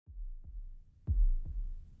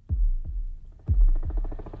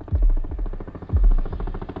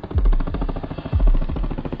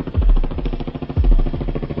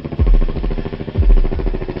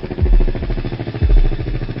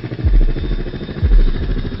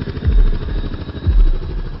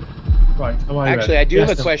Am I Actually, ready? I do have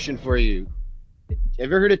a Yes, no. question for you.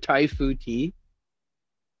 Ever heard of Thai food tea?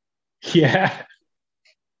 Yeah.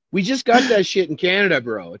 We just got that shit in Canada,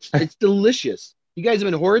 bro. It's delicious. You guys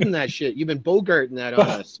have been hoarding that shit. You've been bogarting that on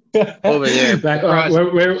us over there Right,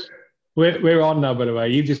 across. we're on now, by the way.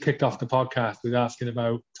 You've just kicked off the podcast with asking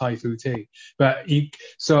about Thai food tea. But you,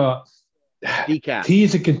 so Decaf. tea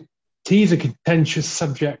is a tea is a contentious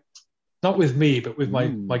subject, not with me, but with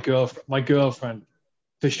Ooh, my girlfriend.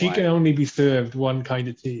 So she can why? only be served one kind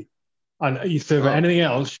of tea. And you serve her Oh, anything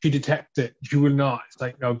else, she detects it. She will not. It's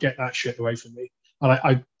like, no, get that shit away from me.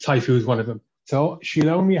 And Thai food is one of them. So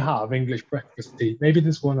she'll only have English breakfast tea. Maybe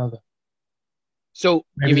there's one other. so you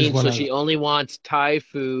Maybe there's mean one so other. she only wants Thai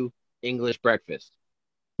food English breakfast?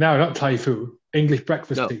 No, not Thai food. English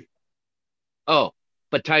breakfast No. tea. Oh,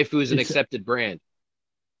 but Thai food is an It's accepted brand.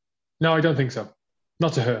 no, I don't think so.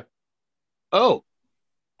 Not to her. Oh,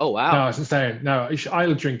 oh No, wow. it's the same. No,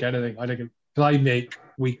 I'll drink anything. I think because I make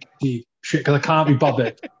weak tea shit because I can't be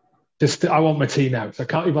bothered. Just I want my tea now, so I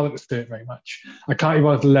can't be bothered to stir it very much. I can't be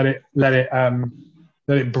bothered to let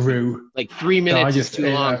it brew. Like three So I minutes is just too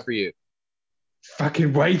long for you.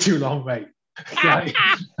 fucking way too long, mate. Like,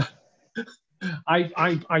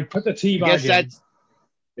 I put the tea I guess bag in. that's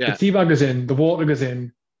The yeah. tea bag goes in. The water goes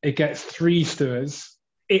in. It gets three stirs,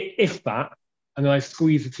 if that, and then I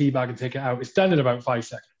squeeze the tea bag and take it out. It's done in about 5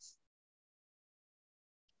 seconds.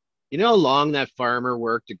 You know how long that farmer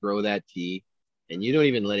worked to grow that tea, and you don't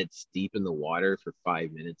even let it steep in the water for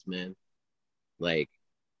 5 minutes, man. Like,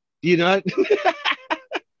 do you not?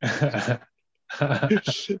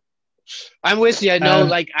 I'm with you. I know, um,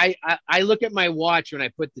 like I look at my watch when I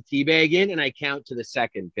put the tea bag in, and I count to the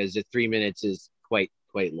second because the 3 minutes is quite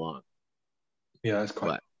long. yeah, that's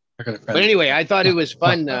quite. But I got a but friend. anyway, I thought it was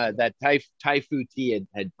fun that Thai food tea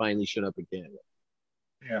had finally shown up in Canada.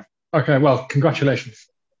 Yeah. Okay. Well, congratulations.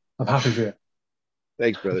 I'm happy for you.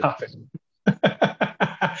 Thanks, I'm brother.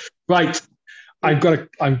 happy. Right.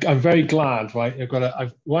 I'm very glad, right? I've got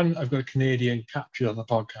a Canadian captured on the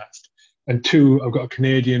podcast. And two, I've got a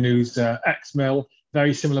Canadian who's ex-mill,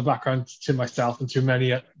 very similar background to myself and to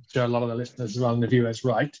a lot of the listeners as well and the viewers,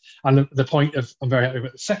 right? And the point of I'm very happy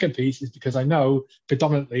about the second piece is because I know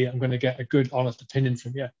predominantly I'm going to get a good, honest opinion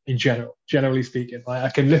from you in general, generally speaking. Right?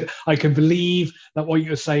 I can believe that what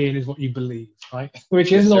you're saying is what you believe, right?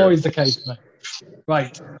 Which Yes, isn't sir. always the case, mate.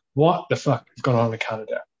 Right. What the fuck is going on in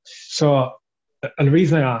Canada? So, and the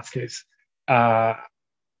reason I ask is uh,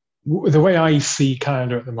 the way I see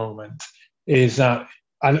Canada at the moment is that,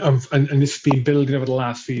 and this has been building over the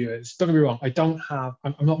last few years. Don't get me wrong,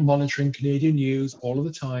 I'm not monitoring Canadian news all of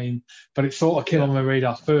the time, but it sort of came Yeah. on my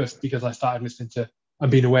radar first because I started listening to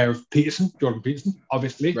and being aware of Peterson, Jordan Peterson,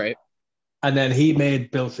 obviously. Right. And then he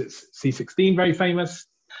made Bill C-16 very famous.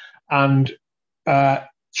 And uh,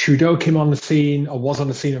 Trudeau came on the scene or was on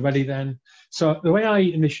the scene already then. So the way I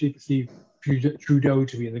initially perceived Trudeau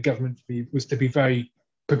to be and the government to be was to be very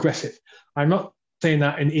progressive. I'm not saying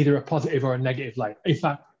that in either a positive or a negative light. In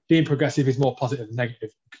fact, being progressive is more positive than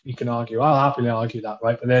negative. You can argue. I'll happily argue that,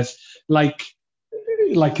 right? But there's like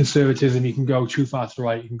conservatism, you can go too far to the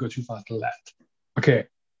right, you can go too far to the left. Okay,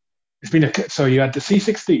 so you had the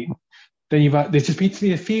C-16, then there's just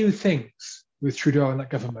been a few things with Trudeau and that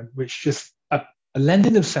government which just are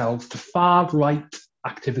lending themselves to far right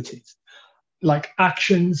activities, like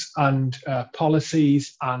actions and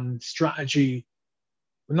policies and strategy,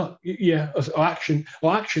 not yeah, or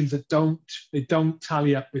actions that don't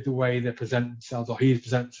tally up with the way they present themselves or he's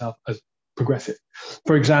present himself as progressive.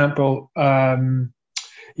 For example,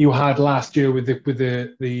 you had last year with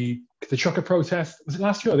the trucker protest. Was it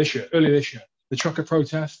last year or this year? Earlier this year, the trucker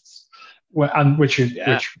protests, Yeah.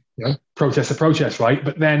 which protest a protest, right?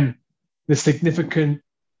 But then the significant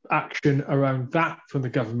action around that from the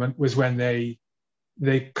government was when they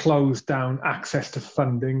closed down access to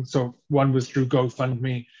funding. So one was through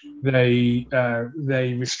GoFundMe.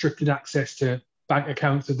 They restricted access to bank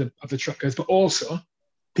accounts of the truckers, but also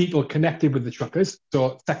people connected with the truckers.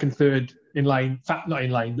 So second, third in line, not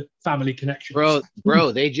in line, but family connections.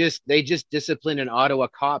 Bro, they just disciplined an Ottawa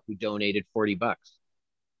cop who donated $40.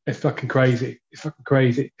 It's fucking crazy. It's fucking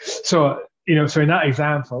crazy. So, so in that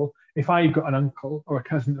example, if I've got an uncle or a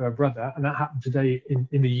cousin or a brother, and that happened today in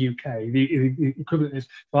the UK, the equivalent is,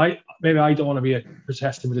 maybe I don't want to be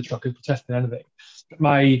protesting with the truckers, protesting anything. But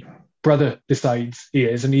my brother decides he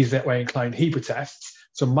is, and he's that way inclined, he protests.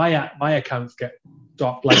 So my accounts get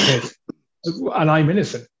stopped like his, and I'm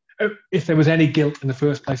innocent. If there was any guilt in the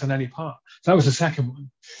first place on any part. So that was the second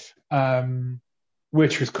one,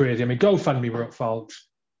 which was crazy. I mean, GoFundMe were at fault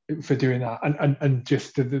for doing that, and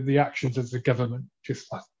just the actions of the government. Just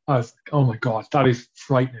I was like, oh my God, that is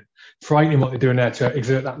frightening. Frightening what they're doing there to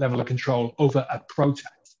exert that level of control over a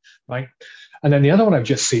protest, right? And then the other one I've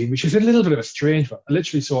just seen, which is a little bit of a strange one. I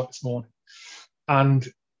literally saw it this morning. And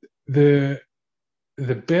the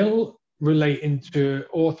the bill relating to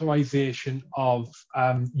authorization of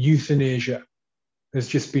euthanasia has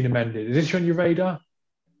just been amended. Is this on your radar?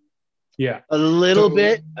 Yeah. A little So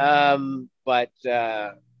bit, but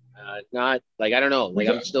not like I don't know. we Like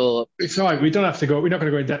I'm don't, still it's all right. We don't have to go. We're not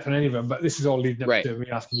going to go in depth on any of them, but this is all leading up right. to me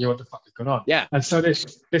asking you what the fuck is going on. Yeah, And so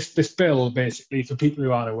this bill basically, for people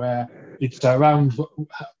who aren't aware, it's around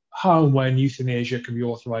how and when euthanasia can be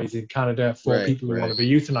authorized in Canada for right, people who want right, to be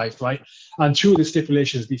euthanized, right? And two of the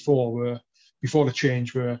stipulations before the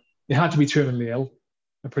change were they had to be terminally ill.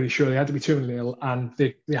 I'm pretty sure they had to be terminally ill, and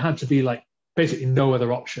they had to be like basically no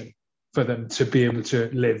other option for them to be able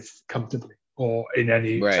to live comfortably or in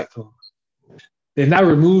any right. acceptable. They've now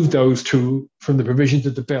removed those two from the provisions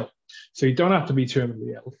of the bill. So you don't have to be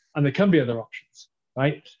terminally ill, and there can be other options,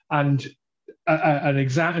 right? And an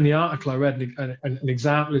example in the article I read, an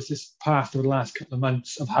example is just past over the last couple of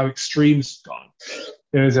months of how extreme it's gone.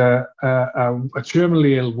 There's a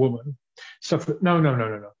terminally ill woman suffered. No.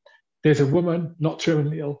 There's a woman not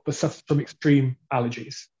terminally ill, but suffers from extreme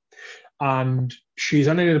allergies, and she's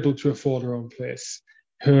unable to afford her own place.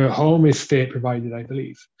 Her home is state provided, I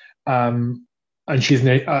believe, and she's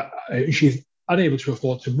unable to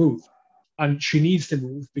afford to move. And she needs to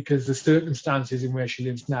move because the circumstances in where she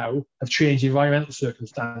lives now have changed, environmental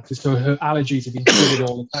circumstances. So her allergies have been triggered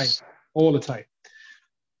all the time.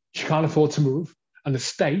 She can't afford to move, and the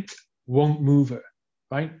state won't move her,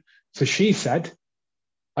 right? So she said,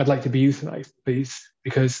 I'd like to be euthanized, please,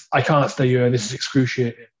 because I can't stay here. This is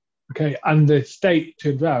excruciating. Okay. And the state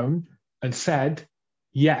turned around and said,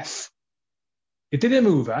 yes. It didn't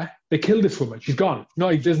move her. They killed this woman. She's gone. No,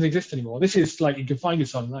 it doesn't exist anymore. This is like, you can find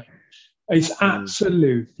this online. It's Mm.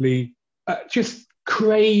 absolutely just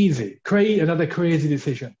crazy. Another crazy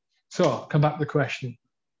decision. So, come back to the question: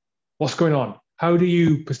 what's going on? How do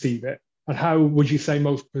you perceive it, and how would you say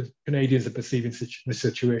most Canadians are perceiving the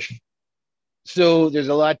situation? So there's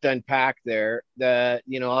a lot to unpack there.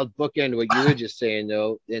 I'll bookend what you were just saying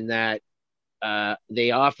though, in that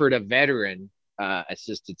they offered a veteran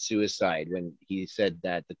assisted suicide when he said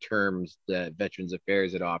that the terms the Veterans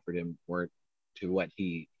Affairs had offered him weren't to what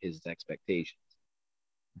his expectations.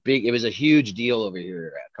 It was a huge deal over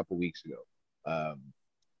here a couple weeks ago.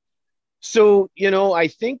 So I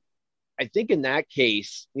think in that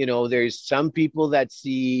case, there's some people that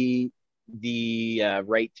see the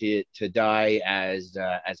right to die as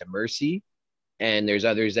a mercy, and there's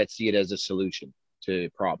others that see it as a solution to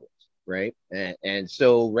problems, right? And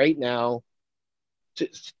so right now,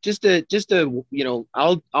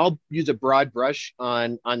 I'll use a broad brush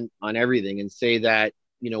on everything and say that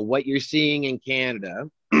what you're seeing in Canada,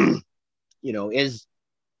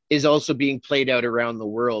 is also being played out around the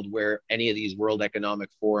world where any of these World Economic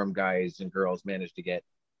Forum guys and girls manage to get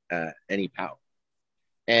any power.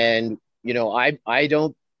 And I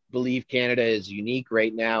don't believe Canada is unique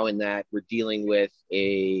right now in that we're dealing with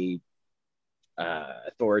a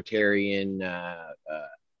authoritarian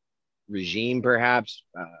regime, perhaps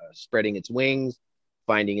spreading its wings,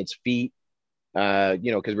 finding its feet.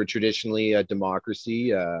 Because we're traditionally a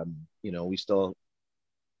democracy. We still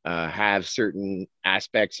have certain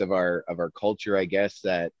aspects of our culture, I guess,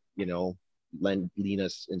 that lean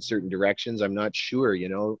us in certain directions. I'm not sure.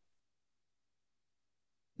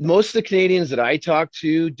 Most of the Canadians that I talk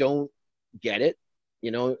to don't get it.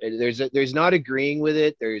 There's not agreeing with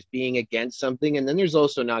it. There's being against something, and then there's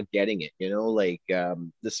also not getting it. Like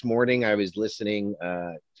this morning I was listening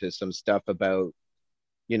to some stuff about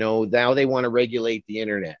now they want to regulate the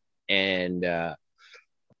internet, and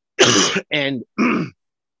and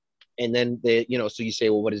and then so you say,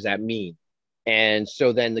 well, what does that mean? And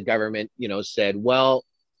so then the government said, well,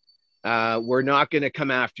 we're not going to come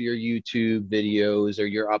after your YouTube videos or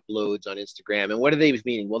your uploads on Instagram. And what are they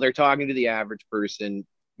meaning? Well, they're talking to the average person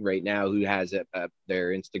right now who has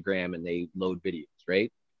their Instagram and they load videos,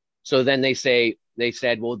 right? So then they said,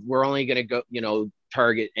 well, we're only going to go,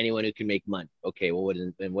 target anyone who can make money. Okay, well,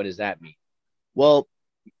 what does that mean? Well,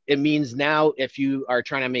 it means now if you are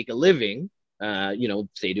trying to make a living,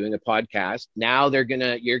 say doing a podcast, now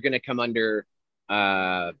you're gonna come under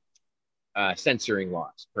censoring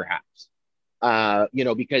laws, perhaps,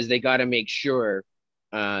 because they got to make sure,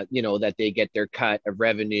 that they get their cut of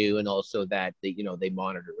revenue, and also that they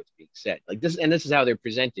monitor what's being said. Like this, and this is how they're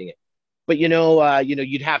presenting it. But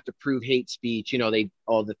you'd have to prove hate speech.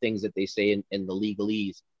 All the things that they say in the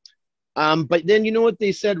legalese. But then what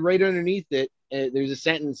they said right underneath it there's a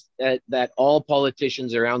sentence that all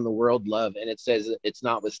politicians around the world love, and it says it's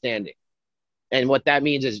notwithstanding. And what that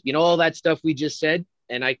means is, all that stuff we just said,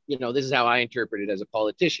 and this is how I interpret it as a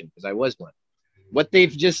politician, because I was one. What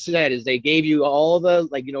they've just said is they gave you all the,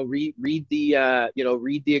 read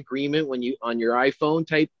the agreement when you on your iPhone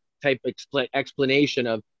type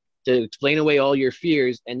explanation to explain away all your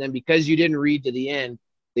fears. And then because you didn't read to the end,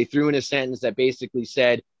 they threw in a sentence that basically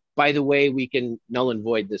said, by the way, we can null and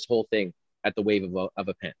void this whole thing at the wave of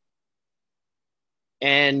a pen.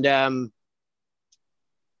 And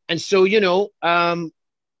so,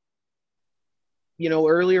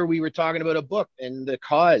 earlier we were talking about a book and the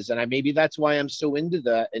cause, and maybe that's why I'm so into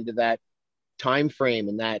that time frame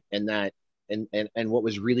and what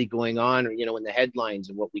was really going on, in the headlines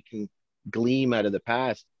and what we can glean out of the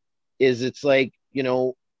past. Is it's like,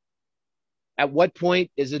 at what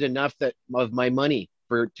point is it enough of my money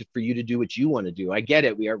for you to do what you want to do? I get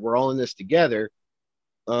it. We're all in this together.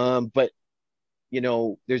 But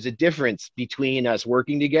there's a difference between us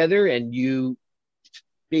working together and you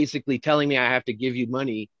basically telling me I have to give you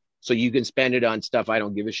money so you can spend it on stuff I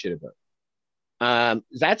don't give a shit about.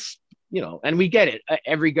 That's, and we get it.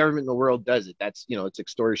 Every government in the world does it. That's, it's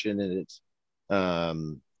extortion and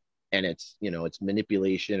it's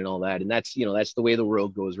manipulation and all that. And that's the way the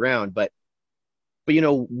world goes around. But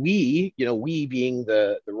we being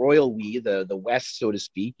the royal we, the West, so to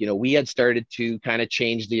speak, we had started to kind of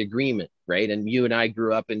change the agreement, right? And you and I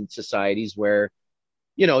grew up in societies where,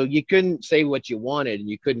 you couldn't say what you wanted and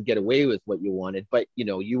you couldn't get away with what you wanted, but,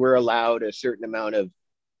 you were allowed a certain amount of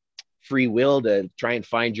free will to try and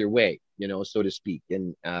find your way, so to speak.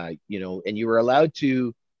 And, and you were allowed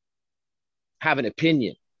to have an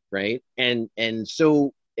opinion, right? And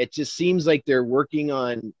so it just seems like they're working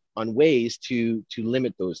on ways to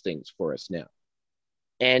limit those things for us now.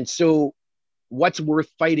 And so what's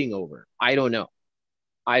worth fighting over? I don't know.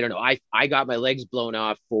 I got my legs blown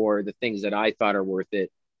off for the things that I thought are worth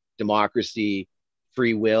it: democracy,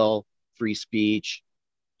 free will, free speech,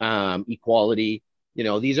 equality.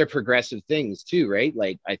 These are progressive things too, right?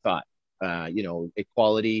 Like I thought,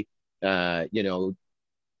 equality, freedom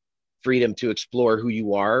to explore who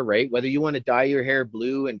you are, right? Whether you want to dye your hair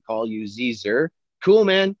blue and call you Zer, cool,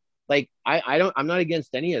 man. Like I'm not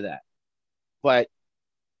against any of that, but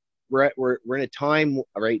we're in a time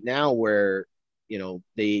right now where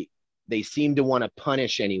they seem to want to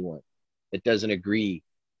punish anyone that doesn't agree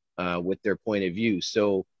with their point of view.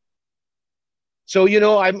 So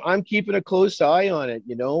I'm keeping a close eye on it.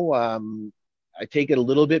 I take it a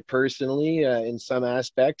little bit personally in some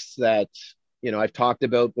aspects that I've talked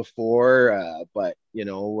about before, but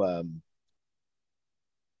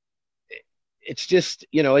it's just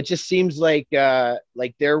it just seems like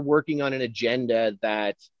they're working on an agenda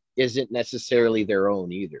that isn't necessarily their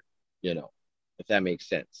own either. If that makes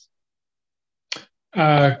sense.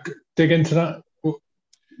 Dig into that.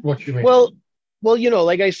 What do you mean? Well,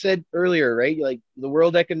 like I said earlier, right? Like the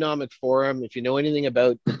World Economic Forum, if you know anything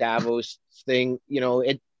about the Davos thing,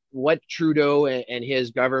 what Trudeau and his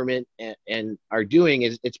government and are doing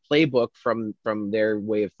is it's playbook from their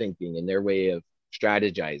way of thinking and their way of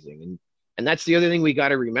strategizing. And that's the other thing we got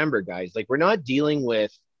to remember, guys. Like, we're not dealing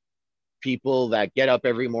with people that get up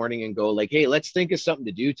every morning and go like, hey, let's think of something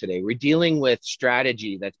to do today. We're dealing with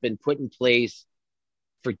strategy that's been put in place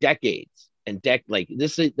for decades and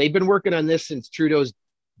they've been working on this since Trudeau's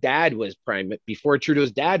dad was before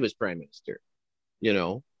Trudeau's dad was prime minister,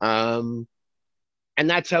 and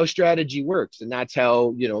that's how strategy works. And that's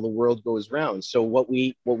how, the world goes round. So what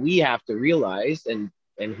we have to realize, and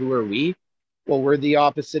who are we? Well, we're the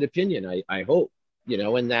opposite opinion, I hope,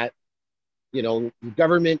 and that,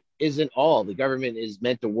 government isn't all. The government is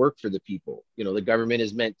meant to work for the people. The government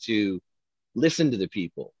is meant to listen to the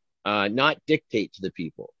people, not dictate to the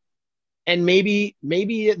people. And maybe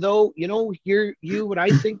though, what I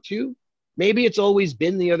think too, maybe it's always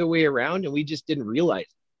been the other way around and we just didn't realize it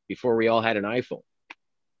before we all had an iPhone,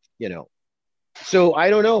 So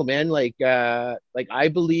I don't know, man. Like I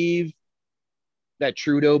believe that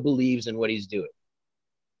Trudeau believes in what he's doing.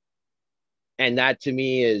 And that to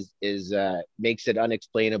me is makes it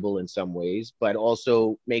unexplainable in some ways, but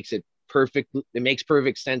also makes it perfect. It makes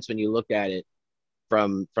perfect sense when you look at it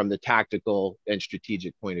from the tactical and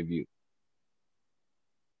strategic point of view.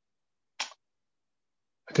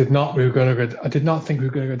 I did not think we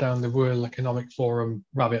were going to go down the World Economic Forum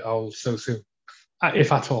rabbit hole so soon, if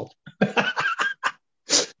at all.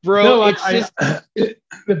 Bro, no, it's just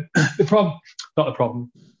the problem. Not the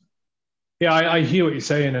problem. Yeah, I hear what you're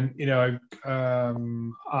saying, and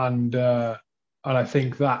and I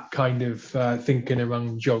think that kind of thinking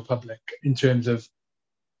around Joe Public in terms of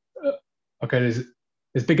Okay,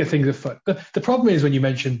 there's bigger things afoot. The problem is when you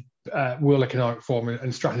mention World Economic Forum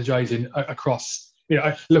and strategizing across,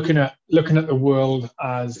 looking at the world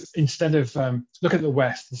as instead of look at the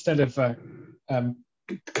West instead of um,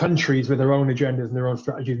 countries with their own agendas and their own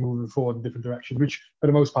strategies moving forward in different directions, which for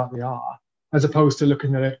the most part they are, as opposed to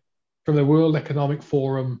looking at it from the World Economic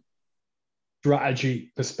Forum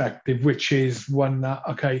strategy perspective, which is one that,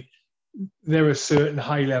 okay, there are certain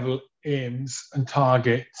high level aims and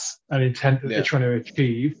targets and intent that they're Yeah. trying to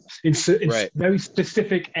achieve in Right. very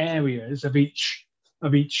specific areas of each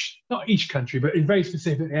not each country, but in very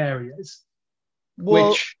specific areas, Well,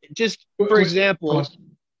 which, just for which example,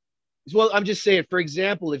 well, I'm just saying, for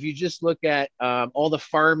example, if you just look at all the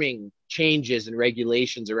farming changes and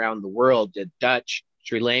regulations around the world, the Dutch,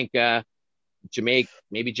 Sri Lanka, Jamaica,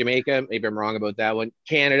 maybe I'm wrong about that one.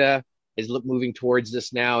 Canada is moving towards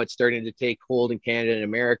this now. It's starting to take hold in Canada and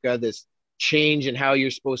America. This change in how you're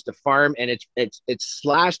supposed to farm, and it's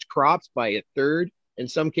slashed crops by a third, in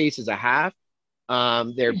some cases a half.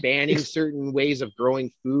 They're banning certain ways of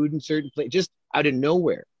growing food in certain places, just out of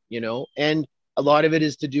nowhere, and a lot of it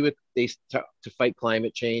is to do with to fight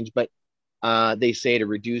climate change, but they say to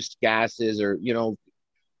reduce gases or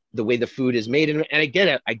the way the food is made, and I get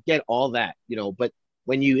it, I get all that, but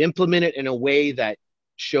when you implement it in a way that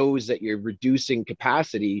shows that you're reducing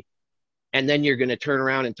capacity, and then you're going to turn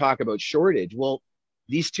around and talk about shortage, well,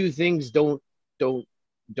 these two things don't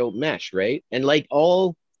don't mesh, right? And like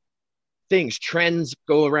all things, trends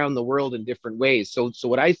go around the world in different ways. So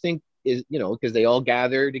what I think is, because they all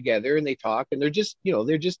gather together and they talk, and they're just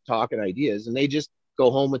talking ideas, and they just go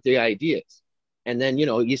home with the ideas. And then,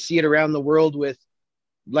 you see it around the world with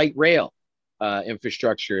light rail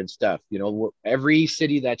infrastructure and stuff. Every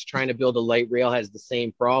city that's trying to build a light rail has the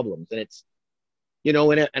same problems. And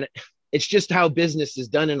and it's just how business is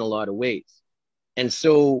done in a lot of ways. And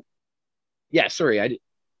so, yeah, sorry, I'm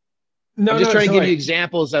no, just no, trying it's to all give you right.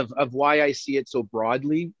 examples of why I see it so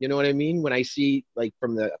broadly. You know what I mean? When I see, like,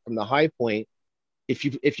 from the high point, if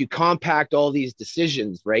you compact all these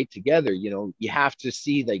decisions right together, you have to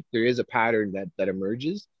see, like, there is a pattern that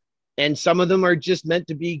emerges, and some of them are just meant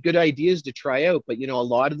to be good ideas to try out. But a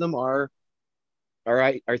lot of them are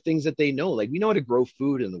things that they know. Like, we know how to grow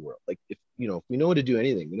food in the world. Like, if we know how to do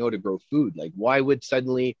anything, we know how to grow food. Like, why would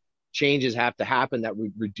suddenly changes have to happen that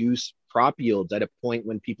would reduce crop yields at a point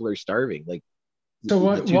when people are starving? Like, So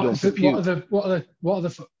the two what don't is it, what are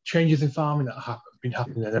compute. the changes in farming that have been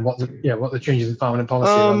happening, and what are the changes in farming and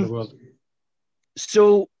policy around the Um, world?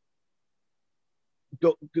 so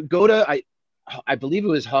go to I believe it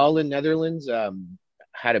was Holland, Netherlands,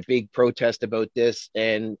 had a big protest about this,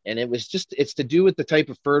 and it's to do with the type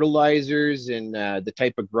of fertilizers and the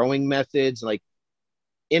type of growing methods. Like,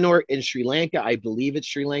 in Sri Lanka, I believe it's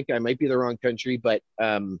Sri Lanka. I might be the wrong country, but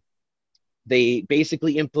they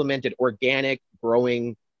basically implemented organic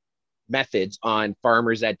growing methods on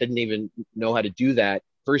farmers that didn't even know how to do that,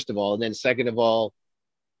 first of all, and then second of all,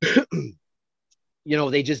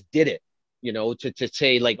 they just did it, to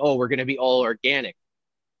say, like, oh, we're going to be all organic.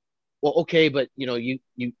 Well, okay, but you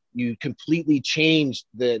completely changed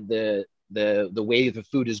the way the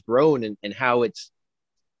food is grown, and how it's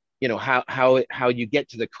how you get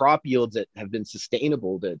to the crop yields that have been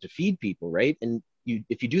sustainable to feed people, right? And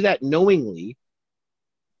if you do that knowingly,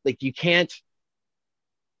 like, you can't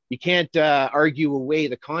argue away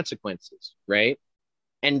the consequences, right?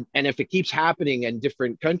 And if it keeps happening in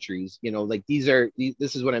different countries, like,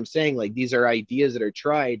 this is what I'm saying, like, these are ideas that are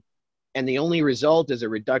tried, and the only result is a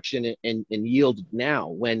reduction in yield now,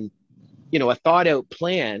 when a thought out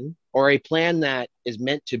plan, or a plan that is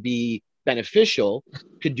meant to be beneficial,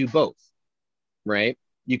 could do both, right?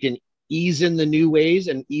 You can ease in the new ways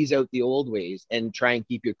and ease out the old ways, and try and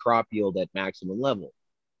keep your crop yield at maximum level.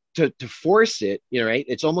 To force it, right,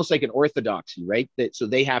 it's almost like an orthodoxy, right? So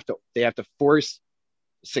they have to force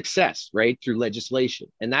success, right, through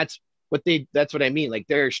legislation. And that's what I mean. Like,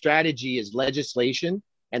 their strategy is legislation,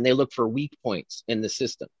 and they look for weak points in the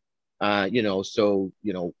system. So,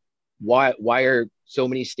 why are so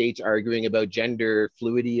many states arguing about gender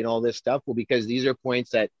fluidity and all this stuff? Well, because these are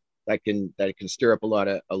points that can stir up a lot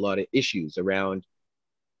of issues around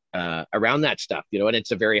that stuff, and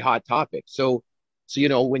it's a very hot topic. So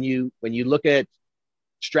when you look at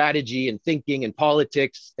strategy and thinking and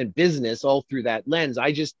politics and business all through that lens,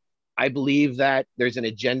 I believe that there's an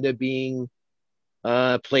agenda being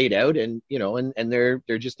played out, and they're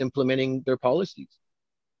just implementing their policies.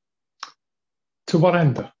 To what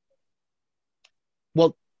end?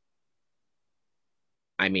 Well,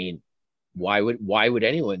 I mean, why would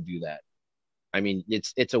anyone do that? I mean,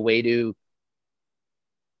 it's a way to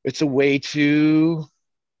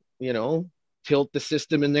tilt the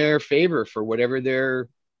system in their favor for whatever their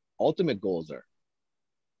ultimate goals are.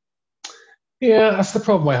 Yeah, that's the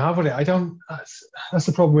problem I have with it. I don't. That's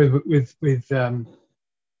the problem with the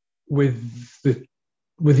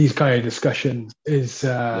with these kind of discussions is.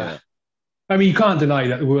 Yeah. I mean, you can't deny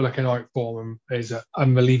that the World Economic Forum is an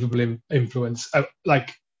unbelievable influence.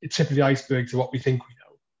 Like it's tip of the iceberg to what we think we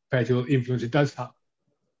know, compared to the influence it does have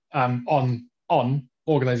on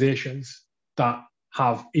organisations that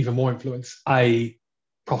have even more influence, i.e.,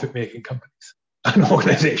 profit-making companies and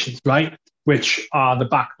organisations, right? Which are the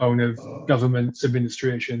backbone of governments,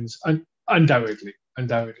 administrations, and undoubtedly.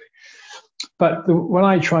 But when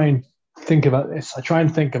I try and think about this, I try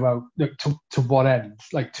and think about to what ends,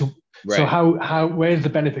 like to so Right. how where does the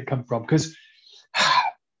benefit come from? Because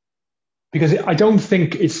I don't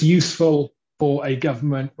think it's useful for a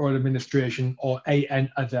government or an administration or any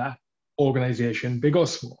other organization, big or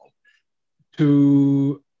small,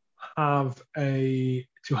 to have a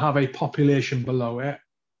population below it,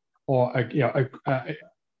 or a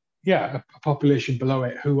population below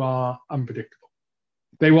it who are unpredictable.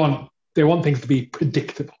 They want things to be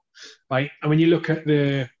predictable, right? And when you look at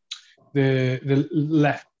the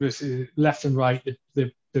left versus left and right,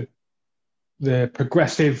 the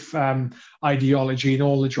progressive ideology and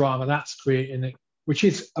all the drama that's creating, which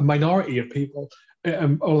is a minority of people,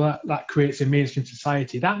 all that creates in mainstream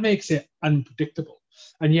society, that makes it unpredictable.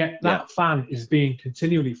 And yet that fan is being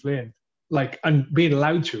continually flamed, like, and being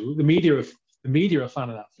allowed to. The media are a fan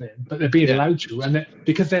of that flame, but they're being allowed to, and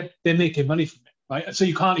because they're making money from it, right? So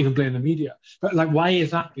you can't even blame the media. But like, why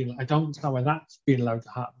is that being? I don't understand why that's being allowed to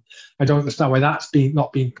happen. I don't understand why that's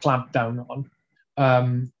not being clamped down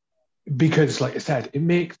on. Because, like I said, it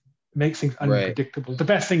makes things unpredictable. Right. The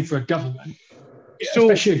best thing for a government,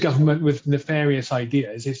 especially a government with nefarious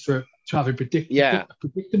ideas, is to have a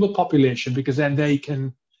predictable population, because then they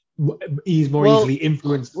can easily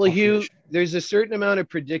influence. Well, Hugh, there's a certain amount of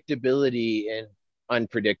predictability and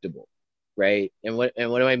unpredictable, right? And what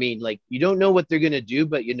do I mean? Like, you don't know what they're going to do,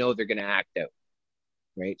 but you know they're going to act out,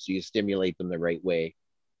 right? So you stimulate them the right way.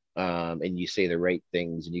 And you say the right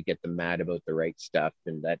things, and you get them mad about the right stuff,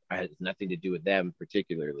 and that has nothing to do with them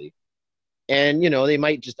particularly. And they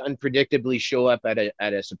might just unpredictably show up at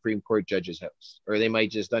a Supreme Court judge's house, or they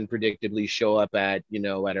might just unpredictably show up at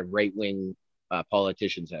a right-wing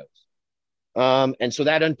politician's house. And so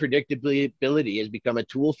that unpredictability has become a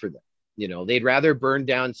tool for them. They'd rather burn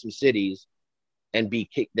down some cities and be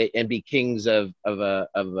kings of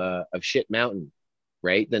shit mountain,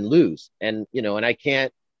 right, than lose. And and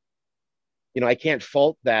I can't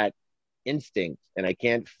fault that instinct, and I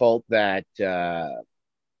can't fault that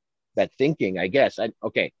thinking, I guess.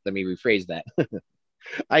 Okay, let me rephrase that.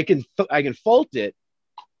 I can fault it,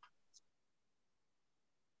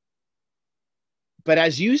 but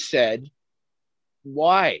as you said,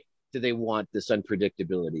 why do they want this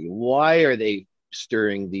unpredictability? Why are they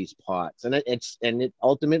stirring these pots? And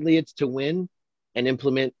ultimately it's to win and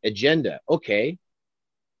implement agenda. Okay,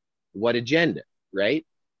 what agenda, right?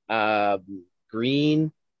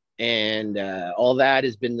 Green and all that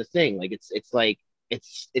has been the thing. Like it's like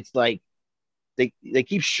they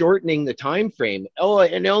keep shortening the time frame. Oh,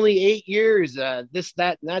 in only 8 years, this,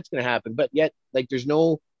 that, and that's going to happen. But yet, like, there's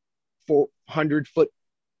no 400-foot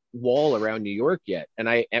wall around New York yet,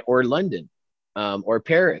 or London, or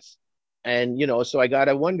Paris. And so I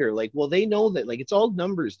gotta wonder, like, well, they know that, like, it's all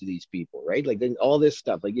numbers to these people, right? Like, then all this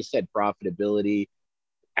stuff, like you said, profitability,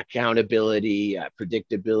 accountability,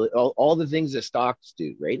 predictability, all the things that stocks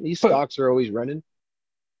do, right? And these stocks are always running.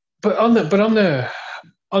 But on the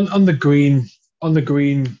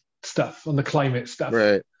green stuff, on the climate stuff,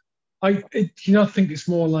 right? Do you not think it's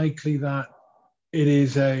more likely that it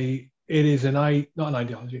is not an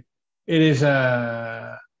ideology? It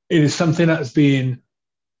is something that's being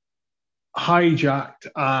hijacked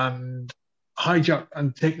and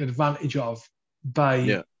taken advantage of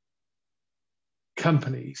by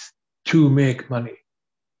companies to make money,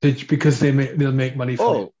 because they'll make money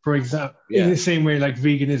from it. For example, in the same way like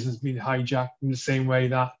veganism has been hijacked, in the same way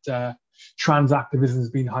that trans activism has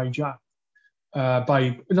been hijacked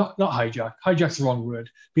by not hijacked. Hijack's the wrong word.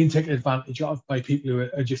 Being taken advantage of by people who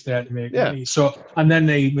are just there to make money. So, and then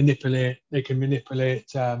they can manipulate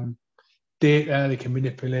data. They can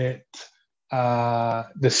manipulate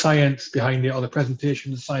the science behind it, or the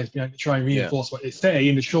presentation of the science behind it, to try and reinforce what they say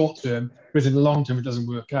in the short term, but in the long term it doesn't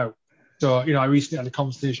work out. So, I recently had a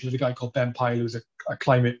conversation with a guy called Ben Pyle, who's a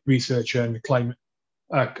climate researcher and a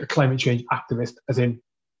climate change activist, as in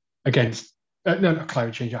against, not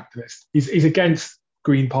climate change activist. He's against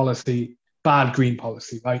green policy, bad green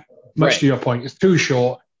policy, right? Much to your point, it's too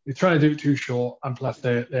short, They're trying to do it too short, and plus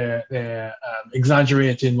they're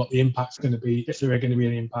exaggerating what the impact's going to be, if there are going to be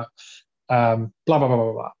any impact. Blah blah blah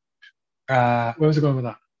blah blah. Where was I going with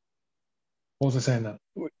that? What was I saying then?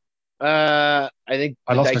 I think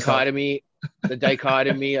I lost myself. the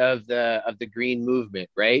dichotomy of the green movement,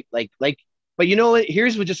 right? But you know what?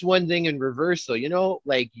 Here's just one thing in reversal. You know,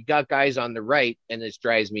 like you got guys on the right, and this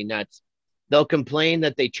drives me nuts. They'll complain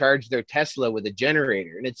that they charge their Tesla with a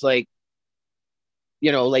generator, and it's like,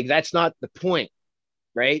 you know, like that's not the point,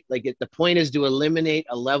 right? The point is to eliminate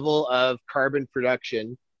a level of carbon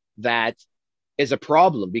production that is a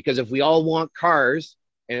problem. Because if we all want cars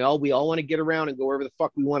and we all want to get around and go wherever the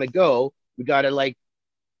fuck we want to go, we got to like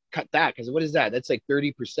cut that. Because what is that? That's like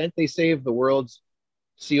 30% they say of the world's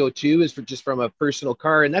CO2 is from a personal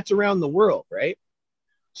car, and that's around the world, right?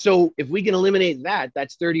 So if we can eliminate that,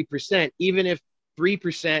 that's 30%. Even if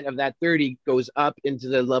 3% of that 30 goes up into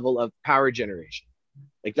the level of power generation,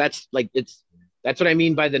 that's what I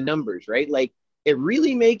mean by the numbers, right? Like it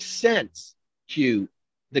really makes sense to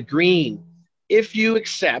the green if you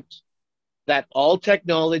accept that all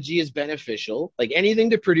technology is beneficial. Like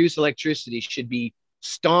anything to produce electricity should be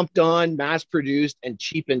stomped on, mass produced, and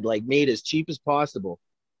cheapened, like made as cheap as possible.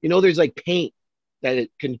 You know, there's like paint that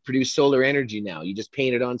it can produce solar energy now. You just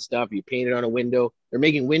paint it on stuff, you paint it on a window. They're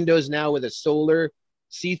making windows now with a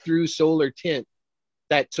see-through solar tint.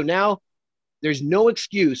 So now there's no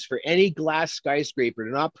excuse for any glass skyscraper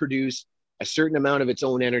to not produce a certain amount of its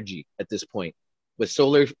own energy at this point. With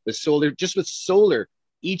solar,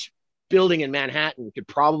 each building in Manhattan could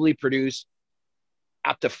probably produce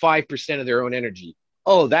up to 5% of their own energy.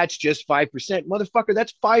 Oh, that's just 5%. Motherfucker,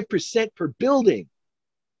 that's 5% per building.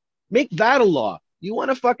 Make that a law. You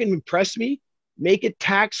want to fucking impress me? Make it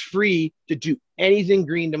tax-free to do anything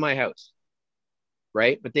green to my house.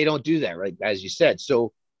 Right? But they don't do that, right? As you said.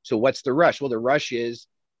 So what's the rush? Well, the rush is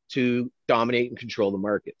to dominate and control the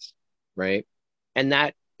markets, right? And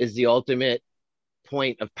that is the ultimate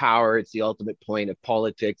point of power. It's the ultimate point of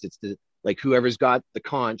politics. It's whoever's got the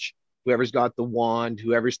conch, whoever's got the wand,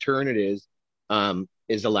 whoever's turn it is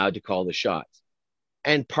allowed to call the shots.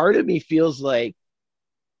 And part of me feels like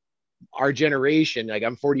our generation, like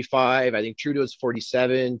I'm 45, I think Trudeau's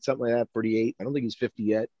 47, something like that, 48. I don't think he's 50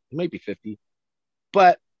 yet. He might be 50.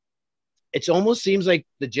 But it almost seems like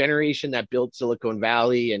the generation that built Silicon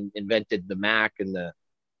Valley and invented the Mac and the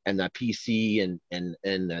PC and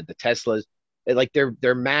the Teslas,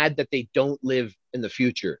 they're mad that they don't live in the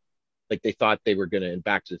future, like they thought they were gonna in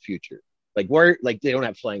Back to the Future. Like they don't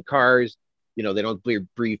have flying cars, you know, they don't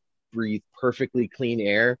breathe perfectly clean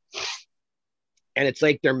air, and it's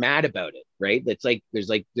like they're mad about it, right? It's like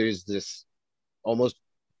there's this almost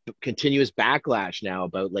continuous backlash now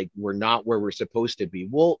about like we're not where we're supposed to be.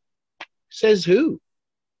 Well, says who?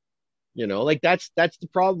 You know, like that's the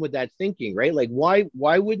problem with that thinking, right? Like why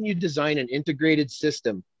wouldn't you design an integrated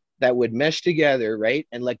system that would mesh together, right,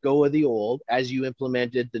 and let go of the old as you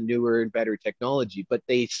implemented the newer and better technology? But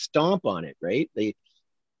they stomp on it, right?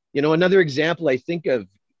 Another example I think of,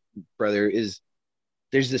 brother, is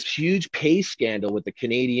there's this huge pay scandal with the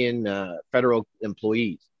Canadian federal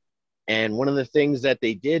employees. And one of the things that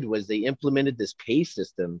they did was they implemented this pay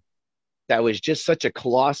system that was just such a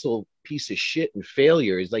colossal piece of shit and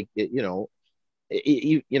failure. Is like, I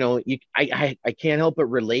can't help but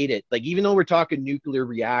relate it. Like, even though we're talking nuclear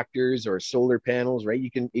reactors or solar panels, right?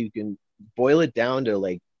 You can boil it down to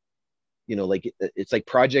like, it's like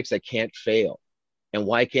projects that can't fail. And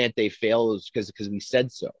why can't they fail? Is because we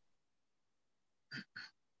said so.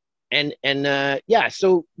 But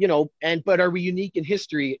are we unique in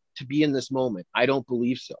history to be in this moment? I don't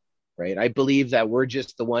believe so, right? I believe that we're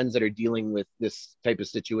just the ones that are dealing with this type of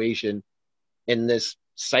situation in this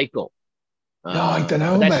cycle. No, I don't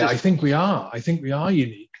know, mate. I think we are. I think we are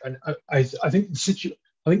unique, and I think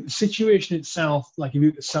the situation itself, like if you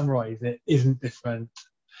were to summarize it, isn't different.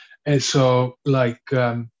 And so, like,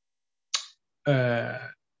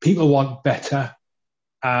 people want better.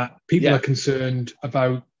 People are concerned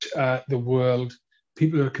about the world.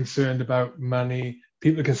 People are concerned about money.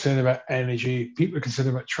 People are concerned about energy. People are concerned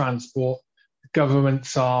about transport.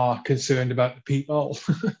 Governments are concerned about the people,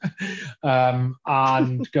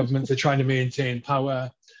 and governments are trying to maintain power.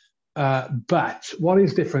 But what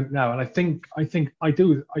is different now? And I do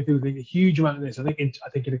think a huge amount of this. I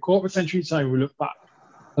think in a quarter century time, we look back.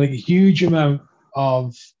 I think a huge amount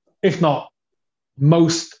of, if not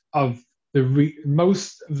most of the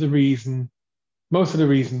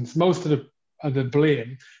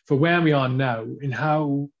blame for where we are now and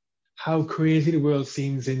how crazy the world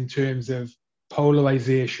seems in terms of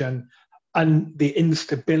polarization and the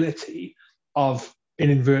instability of, in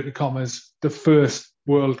inverted commas, the first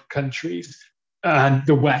world countries and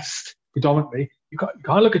the West predominantly, you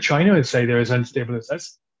can't look at China and say they're as unstable as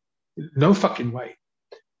us. No fucking way.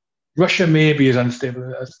 Russia maybe is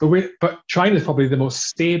unstable as us, but China is probably the most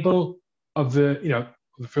stable of the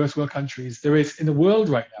first world countries there is in the world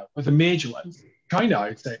right now, of the major ones. China,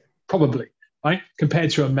 I'd say, probably, right?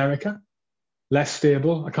 Compared to America, less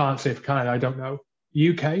stable. I can't say for Canada, I don't know.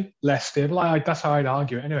 UK, less stable. That's how I'd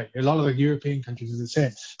argue it. Anyway, a lot of the European countries are the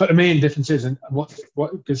same. But the main difference is, and what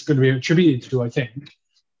is going to be attributed to, I think,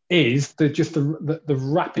 is the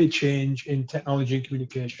rapid change in technology and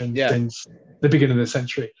communication since the beginning of the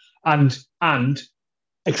century, and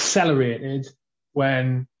accelerated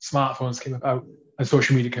when smartphones came about and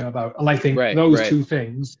social media came about. And I think those two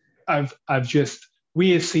things have just,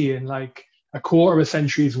 we are seeing like a quarter of a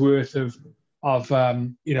century's worth of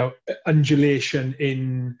undulation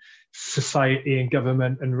in society and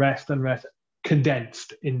government and rest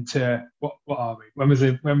condensed into what are we? When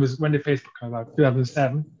did Facebook come out?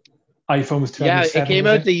 2007. iPhone was 2007. Yeah, it came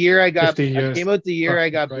out the year I got. 15 years. It came out the year I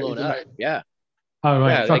got blown up. Yeah. Oh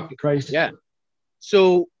right, yeah, crazy. Yeah.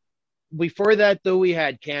 So before that, though, we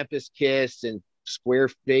had Campus Kiss and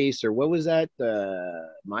Squarespace, or what was that?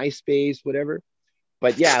 MySpace, whatever.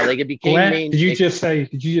 But yeah, like it became main. Did you just say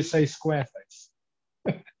Squarespace?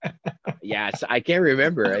 Yes, I can't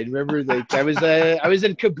remember. I remember like I was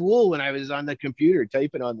in Kabul when I was on the computer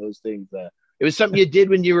typing on those things. It was something you did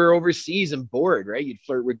when you were overseas and bored, right? You'd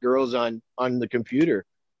flirt with girls on the computer.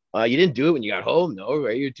 You didn't do it when you got home, though,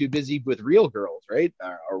 right? You're too busy with real girls, right,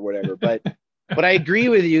 or whatever. But but I agree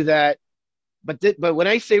with you that. But when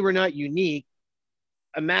I say we're not unique,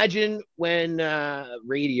 imagine when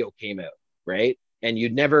radio came out, right? And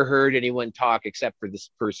you'd never heard anyone talk except for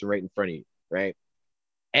this person right in front of you, right?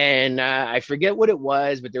 And I forget what it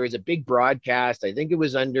was, but there was a big broadcast. I think it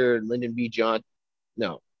was under Lyndon B. Johnson.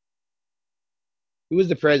 No. Who was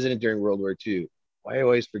the president during World War II? Why I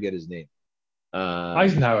always forget his name.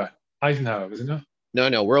 Eisenhower. Eisenhower, was it not?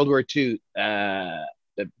 No, World War II.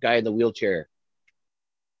 The guy in the wheelchair.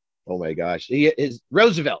 Oh my gosh. He is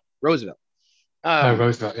Roosevelt. Roosevelt.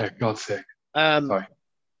 Roosevelt, yeah, God's sake. Sorry,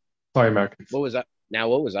 Americans. What was I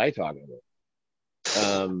talking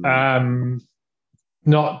about?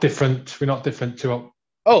 Not different. We're not different to.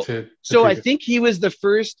 I think he was the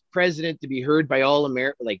first president to be heard by all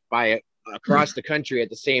America, like by across the country at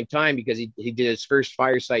the same time, because he did his first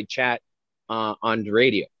fireside chat on the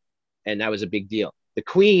radio, and that was a big deal. The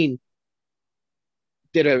Queen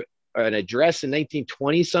did an address in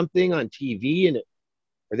 1920 something on TV, and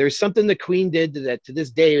there's something the Queen did that to this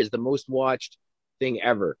day is the most watched thing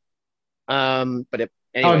ever.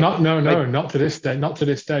 Anyway, not to this day,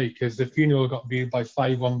 because the funeral got viewed by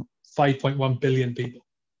 5.1 billion people.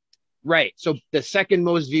 Right. So the second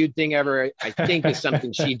most viewed thing ever, I think, is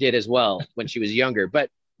something she did as well when she was younger. But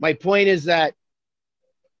my point is that,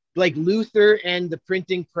 like Luther and the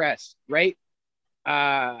printing press, right?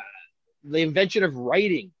 The invention of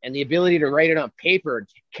writing and the ability to write it on paper and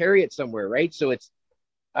carry it somewhere, right? So it's,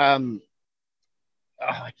 I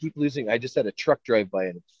keep losing. I just had a truck drive by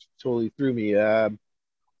and it totally threw me.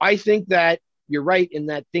 I think that you're right in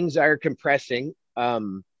that things are compressing,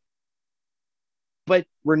 but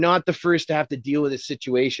we're not the first to have to deal with a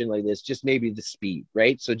situation like this, just maybe the speed,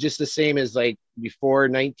 right? So just the same as like before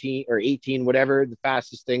 19 or 18, whatever, the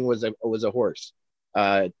fastest thing was a horse.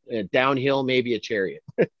 Downhill, maybe a chariot.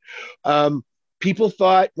 People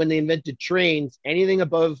thought when they invented trains, anything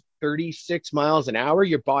above 36 miles an hour,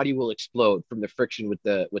 your body will explode from the friction with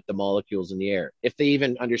the molecules in the air, if they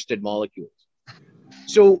even understood molecules.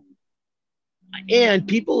 So, and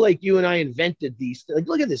people like you and I invented these. Like,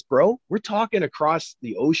 look at this, bro. We're talking across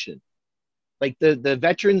the ocean. Like the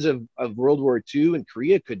veterans of World War II and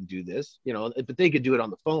Korea couldn't do this, but they could do it on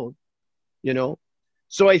the phone,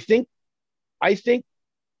 So I think,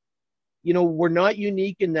 we're not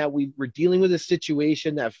unique in that we're dealing with a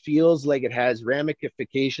situation that feels like it has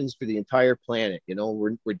ramifications for the entire planet.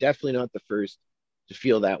 We're definitely not the first to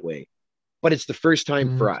feel that way, but it's the first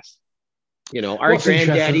time for us. Our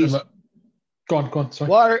granddaddies. Go on. Sorry.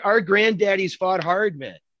 Well, our granddaddies fought hard,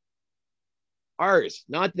 man. Ours,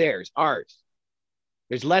 not theirs. Ours.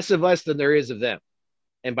 There's less of us than there is of them,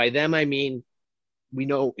 and by them I mean we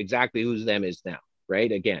know exactly who them is now,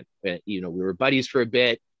 right? Again, we were buddies for a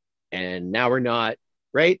bit, and now we're not,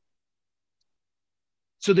 right?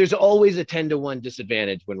 So there's always a 10-to-1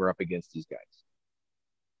 disadvantage when we're up against these guys,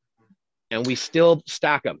 and we still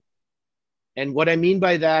stack them. And what I mean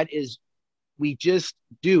by that is, we just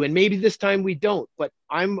do, and maybe this time we don't, but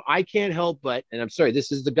I can't help but, and I'm sorry,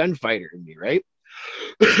 this is the gunfighter in me, right?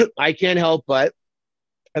 I can't help but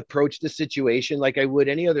approach the situation like I would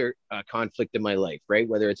any other conflict in my life, right?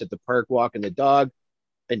 Whether it's at the park walking the dog,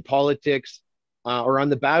 in politics, or on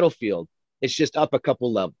the battlefield. It's just up a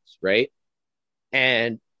couple levels, right?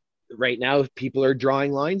 And right now, people are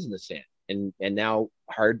drawing lines in the sand, and now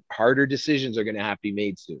harder decisions are going to have to be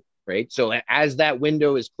made soon, right? So as that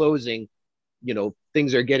window is closing,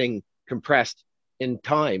 things are getting compressed in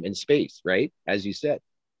time and space, right? As you said,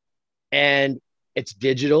 and it's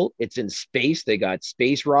digital, it's in space. They got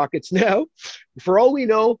space rockets now. For all we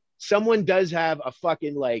know, someone does have a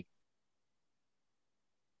fucking like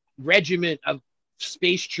regiment of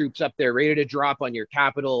space troops up there ready to drop on your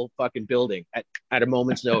Capitol fucking building at a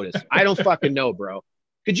moment's notice. I don't fucking know, bro.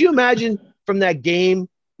 Could you imagine from that game,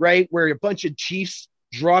 right, where a bunch of chiefs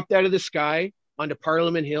dropped out of the sky onto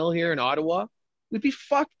Parliament Hill here in Ottawa? We'd be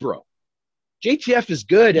fucked, bro. JTF is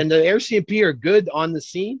good, and the RCMP are good on the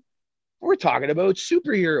scene. We're talking about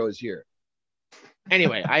superheroes here.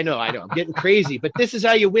 Anyway, I know, I'm getting crazy, but this is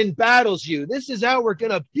how you win battles, Hugh. This is how we're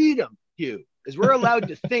going to beat them, Hugh, because we're allowed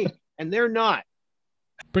to think, and they're not.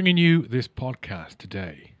 Bringing you this podcast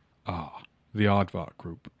today are the Aardvark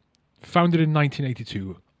Group. Founded in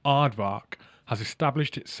 1982, Aardvark has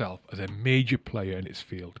established itself as a major player in its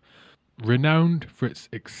field, renowned for its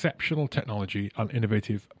exceptional technology and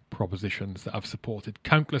innovative propositions that have supported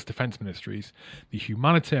countless defence ministries, the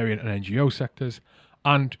humanitarian and NGO sectors,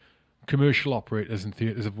 and commercial operators in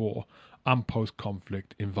theatres of war and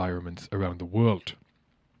post-conflict environments around the world.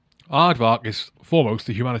 Aardvark is foremost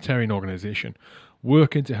a humanitarian organisation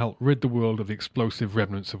working to help rid the world of the explosive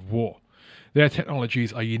remnants of war. Their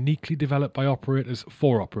technologies are uniquely developed by operators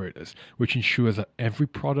for operators, which ensures that every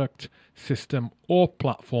product, system or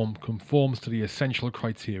platform conforms to the essential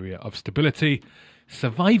criteria of stability,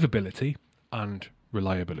 survivability and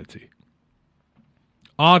reliability.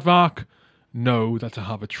 Aardvark know that to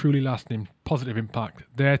have a truly lasting positive impact,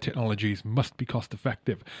 their technologies must be cost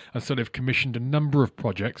effective, and so they've commissioned a number of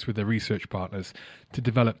projects with their research partners to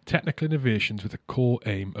develop technical innovations with the core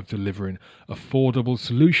aim of delivering affordable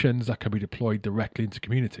solutions that can be deployed directly into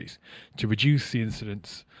communities to reduce the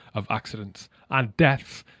incidence of accidents and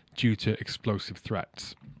deaths due to explosive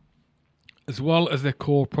threats. As well as their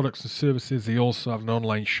core products and services, they also have an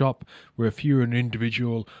online shop where if you're an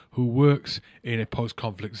individual who works in a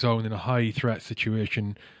post-conflict zone, in a high-threat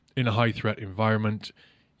situation, in a high-threat environment,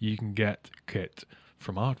 you can get kit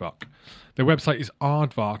from Aardvark. Their website is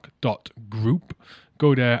aardvark.group.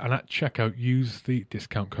 Go there and at checkout use the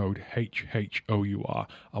discount code HHOUR.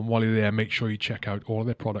 And while you're there, make sure you check out all of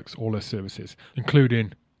their products, all their services,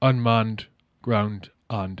 including unmanned ground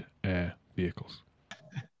and air vehicles.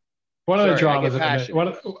 One of the dramas at the minute,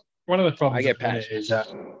 one of the problems at the minute is that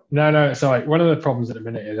one of the problems at the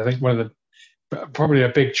minute is I think one of the probably a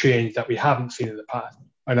big change that we haven't seen in the past,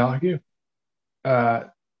 I'd argue,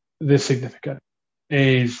 this significant,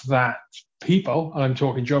 is that people, and I'm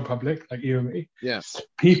talking Joe Public, like you and me, yes,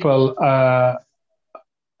 people are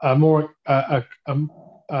more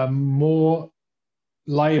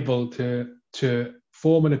liable to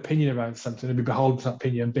form an opinion about something and be beholden to that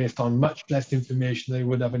opinion based on much less information they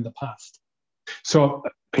would have in the past. So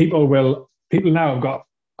people now have got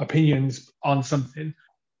opinions on something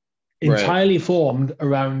entirely formed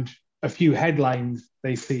around a few headlines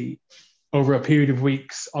they see over a period of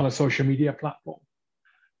weeks on a social media platform.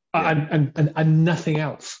 And nothing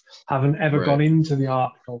else, haven't ever gone into the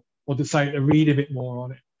article or decided to read a bit more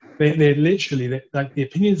on it. They literally, like the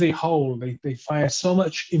opinions they hold, they fire so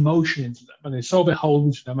much emotion into them, and they're so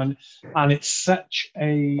beholden to them, and it's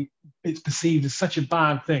perceived as such a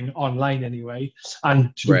bad thing online anyway,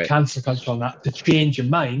 and to do cancel culture on that, to change your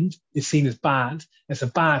mind is seen as bad. It's a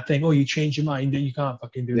bad thing. Oh, you change your mind, and you can't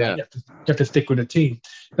fucking do that. You have to stick with a team.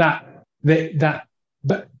 But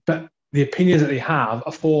the opinions that they have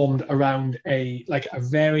are formed around a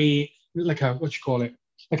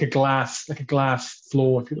glass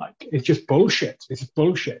floor, if you like. It's just bullshit. It's just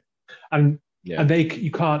bullshit. And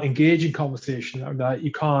you can't engage in conversation around that.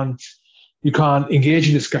 You can't engage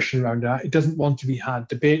in discussion around that. It doesn't want to be had.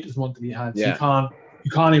 Debate doesn't want to be had. So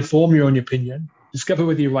you can't inform your own opinion, discover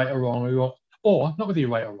whether you're right or wrong, or not whether you're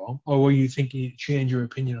right or wrong, or whether you think you need to change your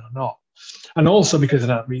opinion or not. And also because of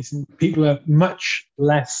that reason, people are much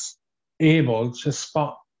less able to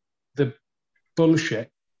spot the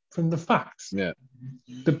bullshit from the facts.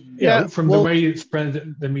 From the way it's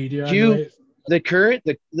spread the media. The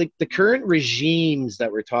current regimes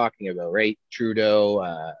that we're talking about, right? Trudeau,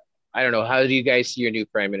 I don't know. How do you guys see your new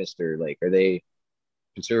prime minister? Like, are they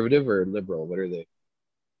conservative or liberal? What are they?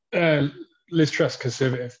 Liz Truss,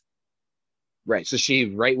 conservative. Right. So she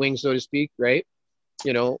right wing, so to speak, right?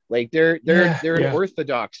 Like they're an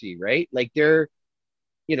orthodoxy, right? Like they're,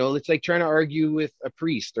 it's like trying to argue with a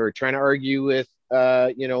priest or trying to argue with,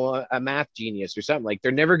 a math genius or something. Like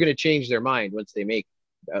they're never going to change their mind once they make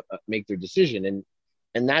their decision.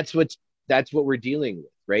 And that's what we're dealing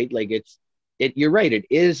with, right? Like you're right. It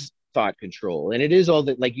is thought control. And it is all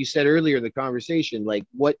that, like you said earlier in the conversation, like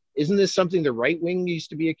isn't this something the right wing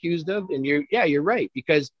used to be accused of? And you're right,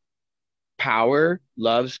 because power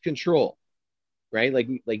loves control, right? Like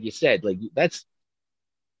you said, like that's,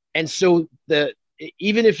 and so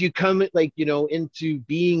even if you come into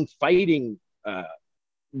being fighting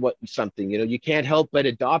something, you can't help but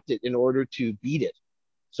adopt it in order to beat it,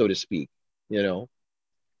 so to speak,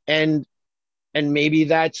 and maybe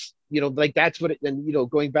that's, that's what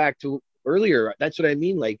going back to earlier, that's what I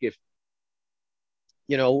mean. Like if,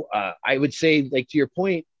 I would say, like, to your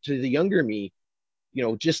point, to the younger me,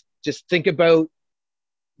 just think about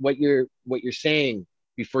what you're saying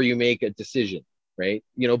before you make a decision, right?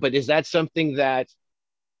 But is that something that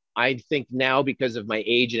I think now, because of my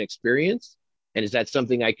age and experience, and is that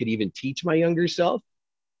something I could even teach my younger self?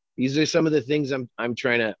 These are some of the things I'm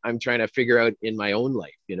trying to figure out in my own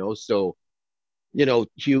life, so,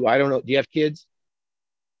 Hugh, I don't know, do you have kids?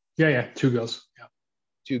 Yeah, 2 girls. Yeah.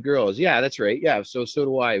 2 girls, yeah, that's right. Yeah, so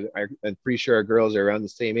do I'm pretty sure our girls are around the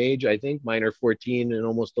same age. I think mine are 14 and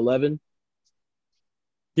almost 11.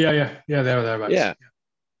 Yeah, they're thereabouts. Yeah.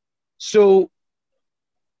 So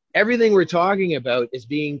everything we're talking about is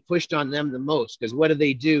being pushed on them the most, because what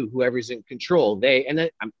do? Whoever's in control,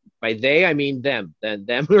 by they I mean them.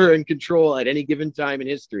 Them who are in control at any given time in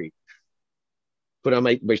history. Put on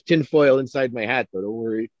my tinfoil inside my hat, though, don't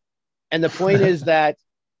worry. And the point is that,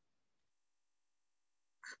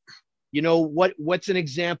 what's an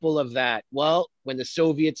example of that? Well, when the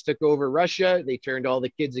Soviets took over Russia, they turned all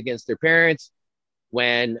the kids against their parents.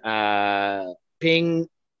 When Ping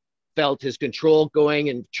felt his control going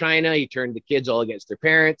in China, he turned the kids all against their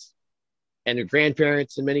parents and their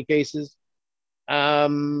grandparents in many cases.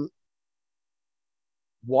 Why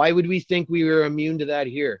would we think we were immune to that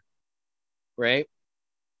here? Right?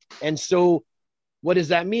 And so what does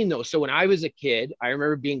that mean, though? So when I was a kid, I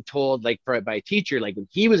remember being told, like, by a teacher, like when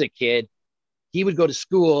he was a kid, he would go to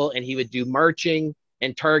school and he would do marching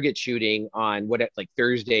and target shooting on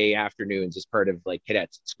Thursday afternoons as part of like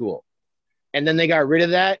cadets at school. And then they got rid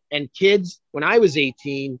of that. And kids, when I was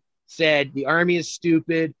 18, said the army is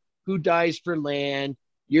stupid. Who dies for land?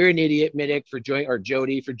 You're an idiot, Middick, or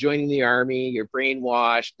Jody, for joining the army. You're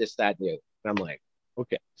brainwashed, this, that, and the other. And I'm like,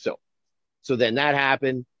 okay. So then that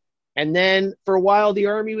happened. And then for a while, the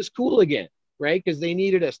army was cool again, right? Because they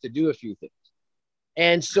needed us to do a few things.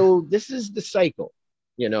 And so this is the cycle,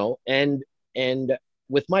 and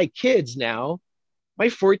with my kids now, my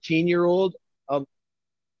 14-year-old,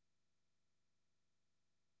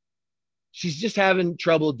 she's just having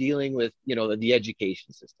trouble dealing with, the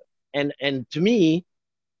education system. And to me,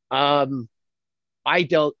 I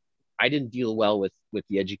didn't deal well with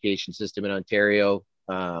the education system in Ontario.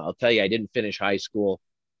 I'll tell you, I didn't finish high school.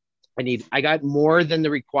 I got more than the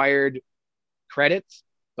required credits,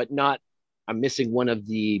 but I'm missing one of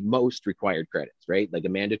the most required credits, right? Like a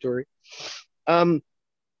mandatory.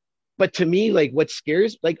 But to me, like, what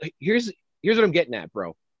scares, like, here's what I'm getting at,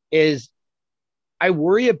 bro, is I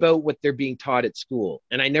worry about what they're being taught at school.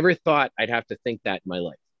 And I never thought I'd have to think that in my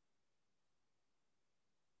life.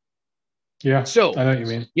 Yeah. So, I know what you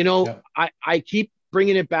mean. Yeah. I keep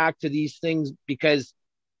bringing it back to these things because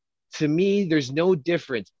to me, there's no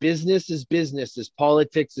difference. Business, is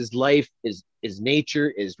politics, is life, is nature,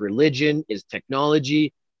 is religion, is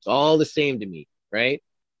technology. It's all the same to me, right?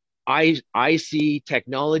 I see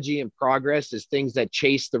technology and progress as things that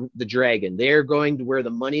chase the dragon. They're going to where the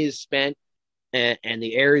money is spent and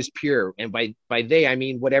the air is pure. And by they, I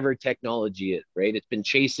mean whatever technology is, right? It's been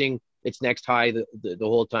chasing its next high the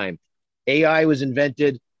whole time. AI was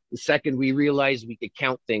invented the second we realized we could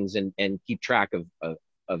count things and keep track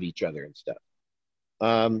of each other and stuff.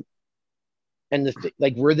 And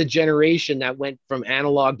we're the generation that went from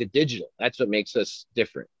analog to digital. That's what makes us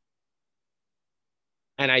different.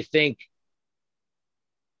 And I think,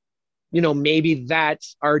 maybe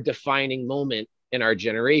that's our defining moment in our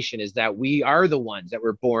generation, is that we are the ones that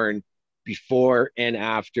were born before and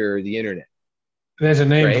after the internet. There's a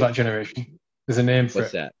name for that generation. There's a name for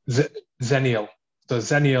What's it. that? Zennial. So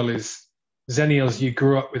Zennials, you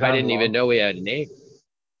grew up with I analog. didn't even know we had a name.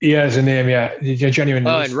 Yeah, it's a name, yeah. You're genuine.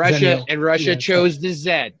 Oh, and Russia chose the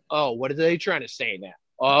Z. Oh, what are they trying to say now?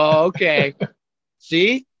 Oh, okay.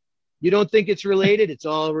 See? You don't think it's related? It's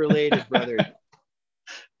all related, brother.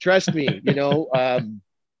 Trust me, the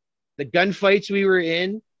gunfights we were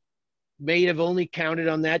in may have only counted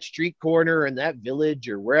on that street corner or in that village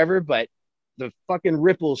or wherever, but the fucking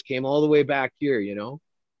ripples came all the way back here.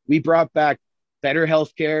 We brought back better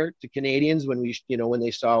healthcare to Canadians when when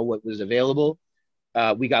they saw what was available.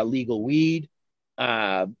 We got legal weed.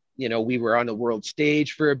 We were on the world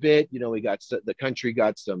stage for a bit. The country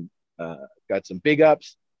got some big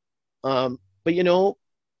ups.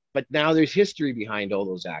 But now there's history behind all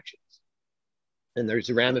those actions, and there's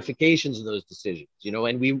the ramifications of those decisions.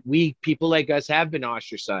 And we people like us have been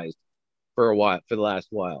ostracized for the last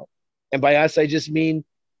while. And by us, I just mean,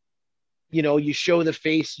 you show the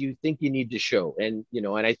face you think you need to show. And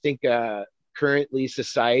I think currently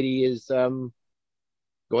society is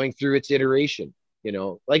going through its iteration.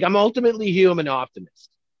 Like, I'm ultimately human optimist.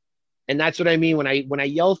 And that's what I mean when I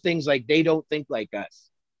yell things like they don't think like us.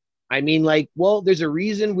 I mean, like, well, there's a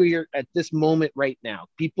reason we're at this moment right now.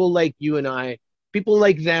 People like you and I, people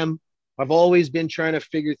like them have always been trying to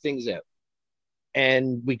figure things out.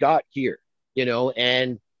 And we got here,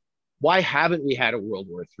 and why haven't we had a World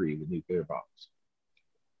War III with nuclear bombs?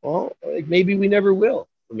 Well, like, maybe we never will.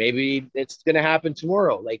 Or maybe it's going to happen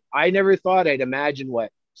tomorrow. Like, I never thought I'd imagine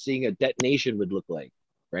what seeing a detonation would look like,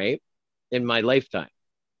 right, in my lifetime.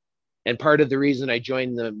 And part of the reason I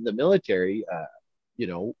joined the military,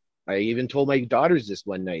 I even told my daughters this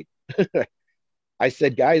one night. I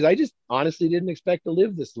said, guys, I just honestly didn't expect to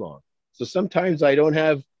live this long. So sometimes I don't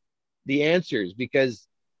have the answers because,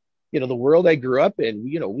 the world I grew up in,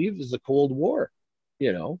 we was the Cold War,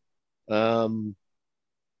 and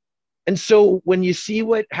so when you see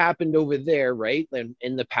what happened over there, right, and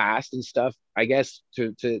in the past and stuff, I guess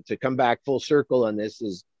to come back full circle on this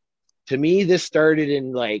is, to me, this started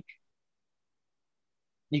in, like,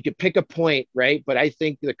 you could pick a point, right? But I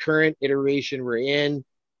think the current iteration we're in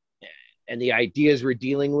and the ideas we're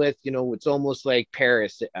dealing with, it's almost like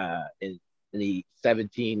Paris in the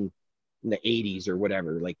 80s or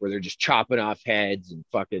whatever, like, where they're just chopping off heads and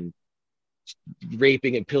fucking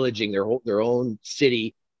raping and pillaging their own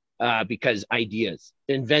city because ideas,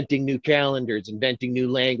 inventing new calendars, inventing new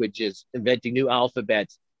languages, inventing new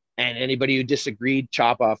alphabets, and anybody who disagreed,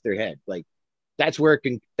 chop off their head. Like, that's where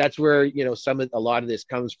a lot of this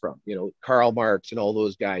comes from. Karl Marx and all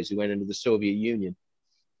those guys who went into the Soviet Union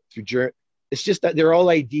it's just that they're all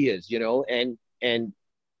ideas,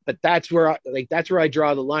 but that's where I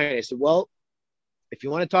draw the line. I said, well, if you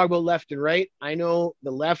want to talk about left and right, I know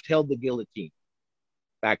the left held the guillotine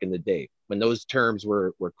back in the day when those terms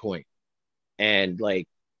were coined. And, like,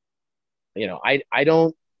 I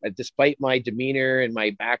don't, despite my demeanor and my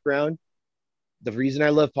background, the reason I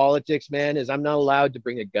love politics, man, is I'm not allowed to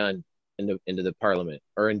bring a gun into the parliament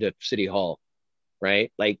or into City Hall,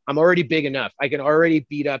 right? Like, I'm already big enough. I can already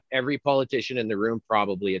beat up every politician in the room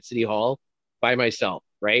probably at City Hall by myself,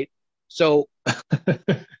 right? So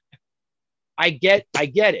I get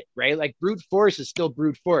it, right? Like, brute force is still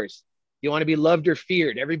brute force. You want to be loved or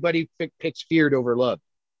feared. Everybody picks feared over love.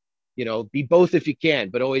 Be both if you can,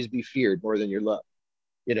 but always be feared more than you're loved.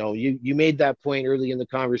 You made that point early in the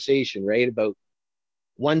conversation, right? About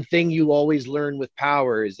one thing you always learn with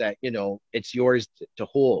power is that, it's yours to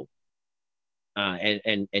hold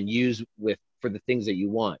and use for the things that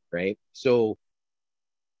you want, right? So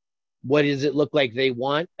what does it look like they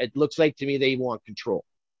want? It looks like to me they want control,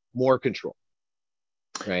 more control,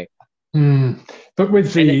 right? But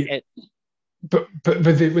with the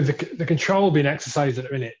with the control being exercised at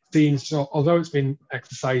the minute, seems, so, although it's been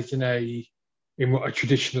exercised in what are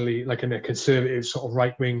traditionally, like, in a conservative sort of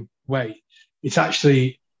right wing way, it's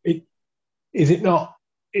actually is it not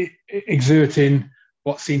exerting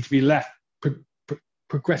what seem to be left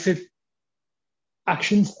progressive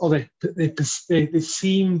actions, or they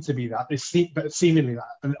seem to be that, but seemingly that,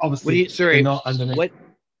 and obviously they're not underneath.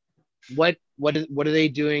 What are they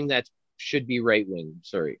doing that should be right wing?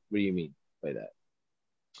 Sorry, what do you mean by that?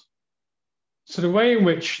 So the way in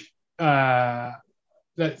which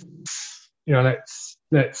let's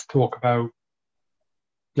talk about,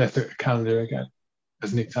 let's look at Canada again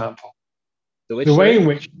as an example. The way in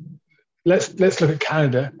which let's look at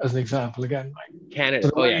Canada as an example again. Right? Canada.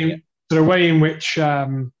 So the way in which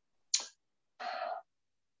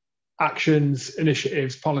actions,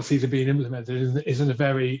 initiatives, policies are being implemented is in a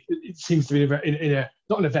very, it seems to be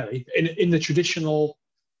in the traditional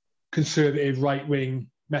conservative right wing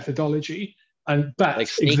methodology, but like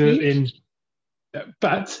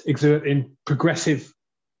exerting progressive,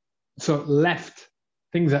 so left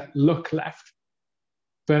things that look left,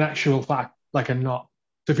 but in actual fact, like, are not.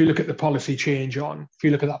 So if you look at that policy change we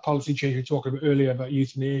were talking about earlier about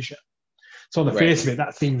euthanasia. So on the face of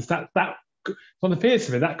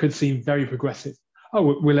it, that could seem very progressive.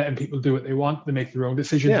 Oh, we're letting people do what they want, they make their own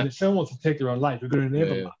decisions, and if someone wants to take their own life, we're going to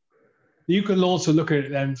enable that. You can also look at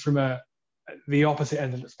it then from a the opposite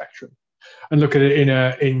end of the spectrum and look at it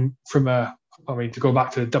to go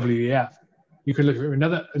back to the WEF, you could look at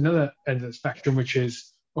another end of the spectrum, which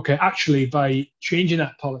is, okay, actually by changing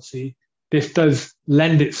that policy, this does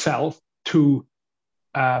lend itself to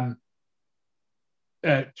that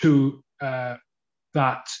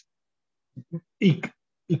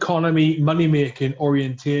economy money making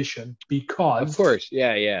orientation, because Of course,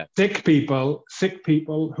 yeah. sick people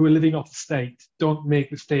who are living off the state don't make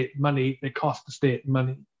the state money; they cost the state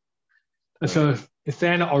money. And so if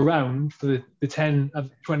they're not around for the 10 or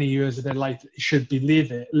 20 years of their life that they should be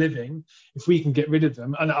living, if we can get rid of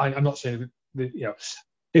them, and I'm not saying that,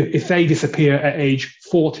 if they disappear at age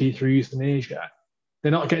 40 through euthanasia,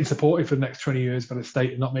 they're not getting supported for the next 20 years by the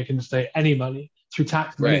state and not making the state any money through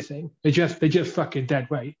tax or anything. They just fucking dead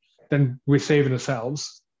weight. Then we're saving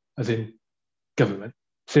ourselves, as in government,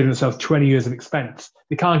 saving ourselves 20 years of expense.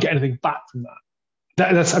 They can't get anything back from that.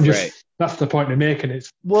 That's the point they're making. Is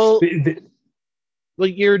well,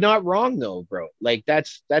 you're not wrong though, bro. Like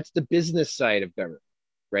that's the business side of government,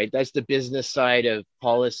 right? That's the business side of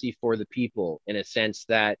policy for the people, in a sense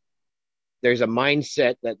that there's a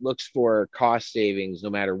mindset that looks for cost savings no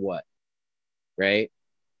matter what, right?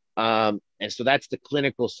 And so that's the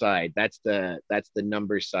clinical side. That's the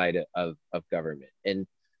number side of government. And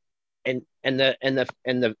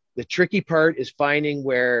the tricky part is finding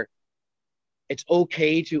where it's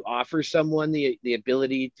okay to offer someone the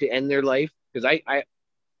ability to end their life. Because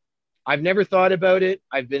I've never thought about it.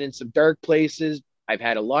 I've been in some dark places. I've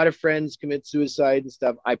had a lot of friends commit suicide and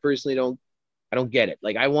stuff. I personally don't get it.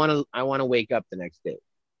 Like I want to wake up the next day,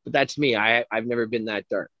 but that's me. I've never been that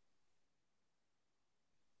dark.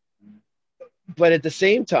 But at the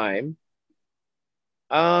same time,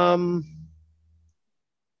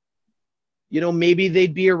 maybe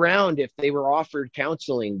they'd be around if they were offered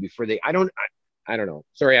counseling before I don't know.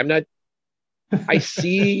 Sorry, I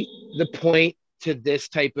see the point to this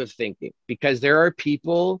type of thinking, because there are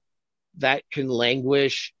people that can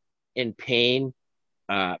languish in pain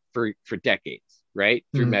for decades, right?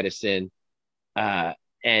 Through medicine.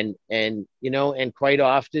 And quite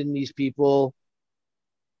often these people,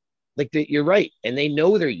 you're right, and they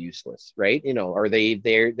know they're useless, right? Or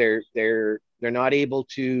they're not able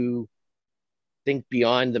to think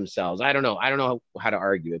beyond themselves. I don't know how to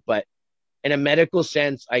argue it, but in a medical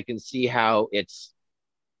sense, I can see how it's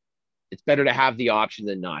better to have the option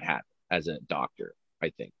than not have it as a doctor, I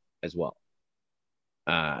think, as well,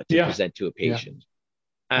 to present to a patient.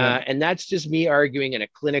 And that's just me arguing in a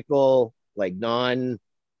clinical, but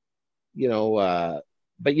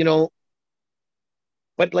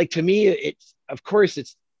to me, it's, of course,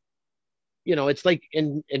 it's, it's like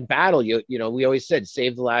in battle, we always said,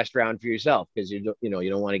 save the last round for yourself, because you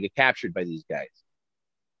don't want to get captured by these guys.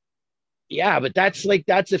 Yeah, but that's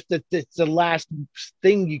if it's the last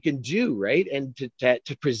thing you can do, right? And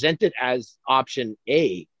to present it as option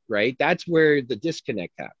A, right? That's where the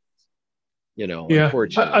disconnect happens.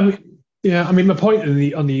 Unfortunately. I mean, my point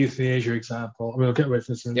on the euthanasia example, I mean, I'll get away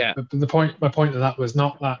from this. But my point of that was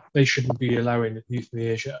not that they shouldn't be allowing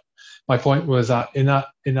euthanasia. My point was that in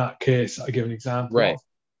that case, I give an example. Right.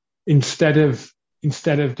 Instead of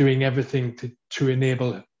doing everything to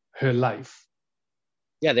enable her life.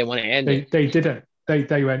 Yeah, they want to end it. They didn't.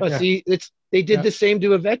 They went. See, they did the same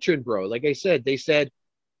to a veteran, bro. Like I said, they said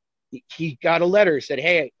he got a letter, said,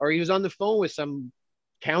 hey, or he was on the phone with some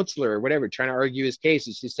counselor or whatever, trying to argue his case.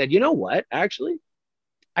 And she said, you know what? Actually,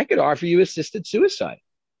 I could offer you assisted suicide,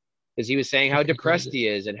 because he was saying how depressed he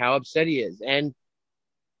is and how upset he is. And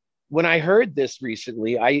when I heard this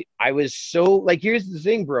recently, I was so here's the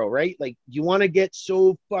thing, bro, right? Like, you want to get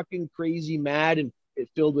so fucking crazy mad and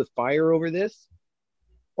filled with fire over this?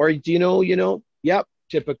 Or do yep,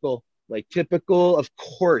 typical. Of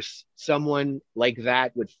course, someone like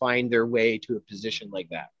that would find their way to a position like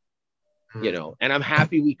that. And I'm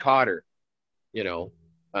happy we caught her. We got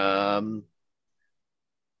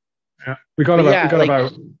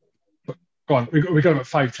about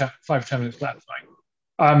 5-10 minutes left.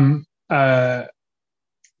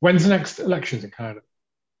 When's the next elections in Canada?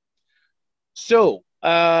 So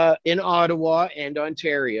in Ottawa and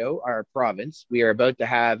Ontario, our province, we are about to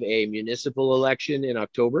have a municipal election in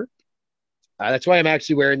October. That's why I'm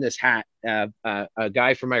actually wearing this hat. A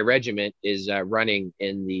guy from my regiment is running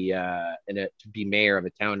to be mayor of a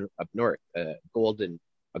town up north, a gold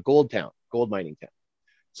mining town.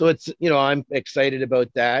 So it's, I'm excited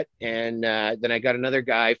about that. And then I got another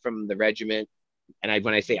guy from the regiment, and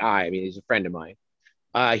when I say I mean he's a friend of mine.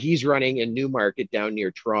 He's running in Newmarket down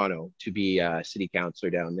near Toronto to be a city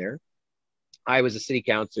councillor down there. I was a city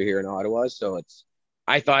councillor here in Ottawa, so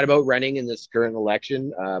I thought about running in this current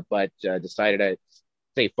election, but decided to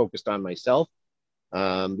stay focused on myself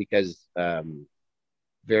because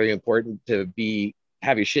very important to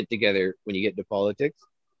have your shit together when you get into politics.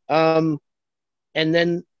 And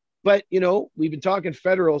then, but we've been talking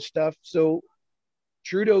federal stuff. So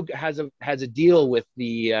Trudeau has a deal with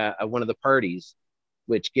the one of the parties,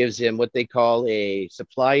 which gives him what they call a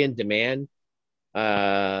supply and demand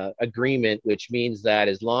agreement, which means that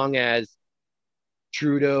as long as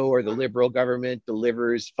Trudeau or the Liberal government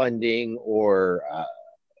delivers funding or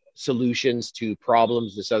solutions to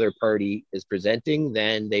problems this other party is presenting,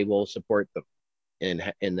 then they will support them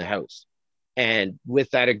in the House. And with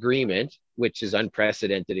that agreement, which is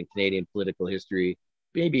unprecedented in Canadian political history,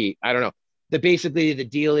 maybe, I don't know, basically the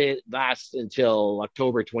deal lasts until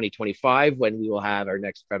October 2025 when we will have our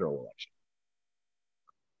next federal election.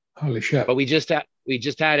 Holy shit. But we just had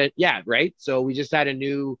it. Yeah, right. So we just had a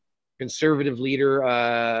new Conservative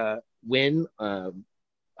leader win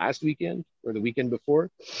last weekend or the weekend before.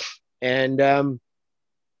 And I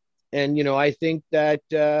think that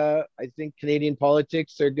Canadian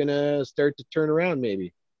politics are going to start to turn around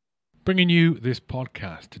maybe. Bringing you this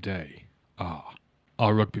podcast today are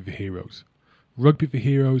Rugby for Heroes. Rugby for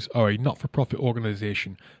Heroes are a not-for-profit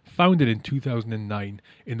organisation founded in 2009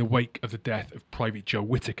 in the wake of the death of Private Joe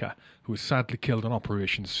Whittaker, who was sadly killed on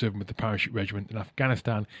operations serving with the Parachute Regiment in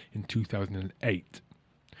Afghanistan in 2008.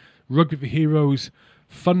 Rugby for Heroes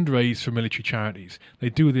fundraise for military charities. They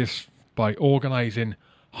do this by organising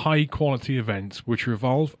high-quality events which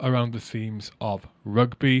revolve around the themes of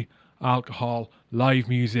rugby, alcohol, live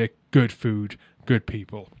music, good food, good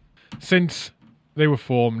people. Since they were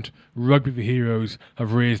formed, Rugby for Heroes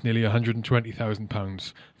have raised nearly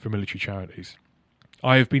 £120,000 for military charities.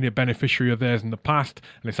 I have been a beneficiary of theirs in the past,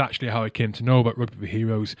 and it's actually how I came to know about Rugby for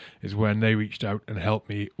Heroes, is when they reached out and helped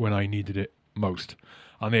me when I needed it most.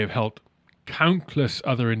 And they have helped countless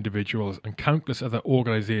other individuals and countless other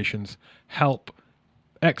organisations help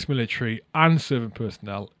ex-military and serving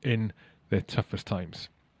personnel in their toughest times.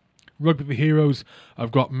 Rugby for Heroes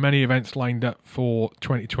have got many events lined up for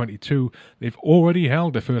 2022. They've already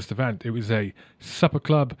held their first event. It was a supper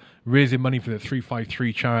club raising money for the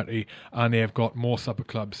 353 charity, and they have got more supper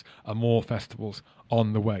clubs and more festivals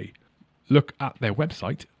on the way. Look at their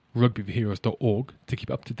website, rugbyforheroes.org, to keep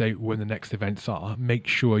up to date when the next events are. Make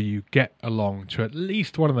sure you get along to at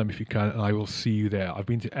least one of them if you can, and I will see you there. I've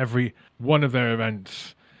been to every one of their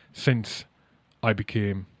events since I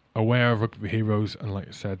became aware of Rugby for Heroes, and like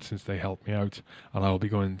I said, since they helped me out, and I will be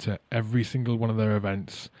going to every single one of their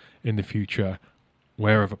events in the future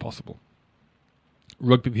wherever possible.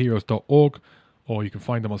 rugbyforheroes.org, or you can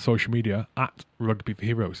find them on social media at Rugby for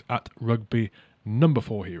Heroes, at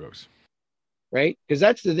Rugby4Heroes. Right? Because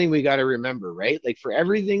that's the thing we got to remember, right? Like for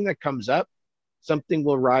everything that comes up, something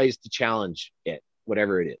will rise to challenge it,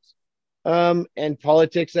 whatever it is. And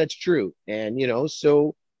politics, that's true. And,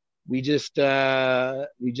 so we just had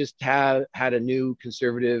a new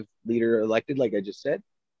Conservative leader elected, like I just said.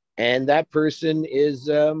 And that person is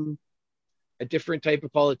a different type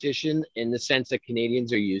of politician in the sense that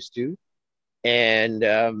Canadians are used to. And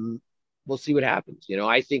we'll see what happens.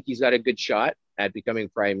 I think he's got a good shot at becoming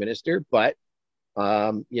prime minister, but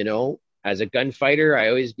as a gunfighter, I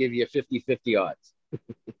always give you 50-50 odds.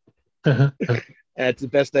 That's the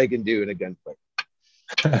best I can do in a gunfight.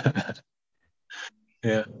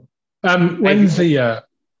 Yeah. When's the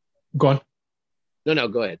go on? No,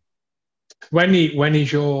 go ahead. When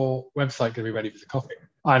is your website going to be ready for the coffee?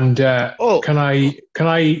 And can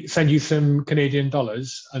I send you some Canadian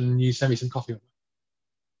dollars and you send me some coffee?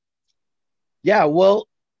 Yeah, well,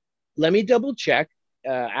 let me double check.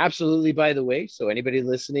 Absolutely, by the way. So anybody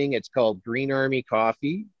listening, it's called Green Army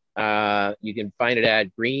Coffee. You can find it at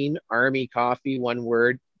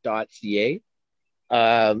greenarmycoffee.ca.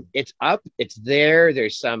 It's up, it's there.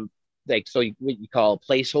 There's some what you call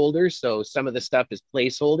placeholders. So some of the stuff is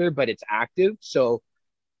placeholder, but it's active. So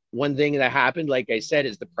one thing that happened, like I said,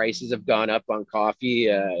 is the prices have gone up on coffee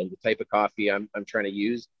and the type of coffee I'm trying to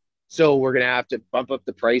use. So we're gonna have to bump up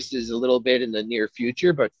the prices a little bit in the near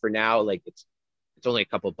future. But for now, like it's only a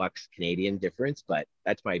couple bucks Canadian difference, but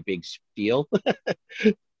that's my big spiel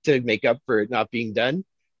to make up for it not being done.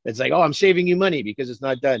 It's like, oh, I'm saving you money because it's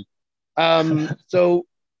not done. So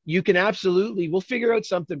you can we'll figure out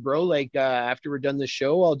something, bro. Like after we're done the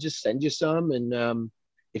show, I'll just send you some. And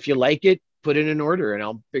if you like it, put in an order and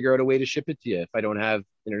I'll figure out a way to ship it to you. If I don't have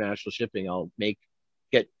international shipping, I'll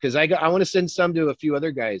because I want to send some to a few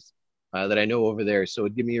other guys that I know over there. So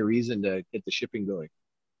it'd give me a reason to get the shipping going.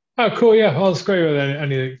 Oh, cool. Yeah, I'll just go with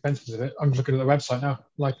any of the expenses of it. I'm looking at the website now. I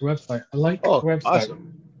like the website. The website.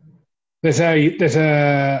 Awesome. There's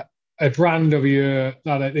a brand over here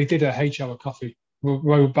that they did a H-hour coffee.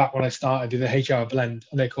 Way back when I started, did a H-hour blend,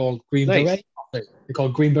 and they're called Green Nice. Beret coffee. They're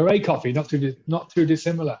called Green Beret coffee, not too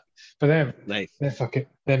dissimilar. But Nice.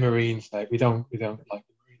 they're Marines, mate. We don't like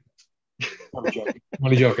I'm joking. I'm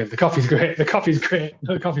only joking. The coffee's great. The coffee's great.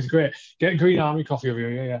 The coffee's great. Get Green Army coffee over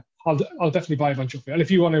here. Yeah, yeah. I'll definitely buy a bunch of it. And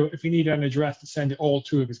if you need an address to send it all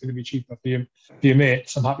to, if it's going to be cheaper for your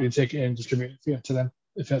mates, I'm happy to take it and distribute it to them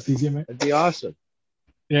if that's easier, mate. That'd be awesome.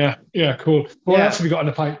 Yeah, yeah, cool. What Yeah. else have you got in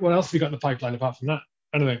the pipe? What else have you got in the pipeline apart from that?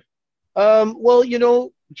 Anything? Well,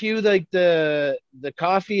 Hugh, like the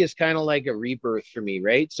coffee is kind of like a rebirth for me,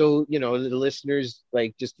 right? So, the listeners,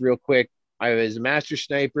 like just real quick, I was a master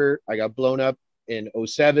sniper. I got blown up in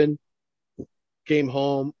 '07, came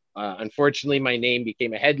home. Unfortunately, my name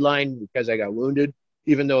became a headline because I got wounded,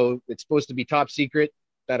 even though it's supposed to be top secret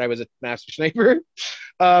that I was a master sniper.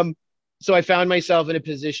 Um, so I found myself in a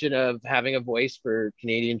position of having a voice for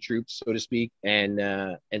Canadian troops, so to speak, and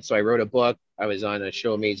so I wrote a book. I was on a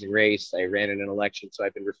show, Amazing Race. I ran in an election, so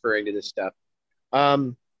I've been referring to this stuff.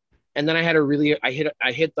 Um, and then I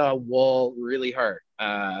hit the wall really hard.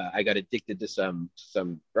 I got addicted to some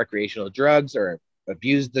recreational drugs or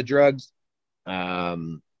abused the drugs.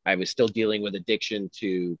 I was still dealing with addiction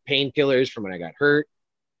to painkillers from when I got hurt.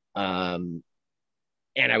 Um,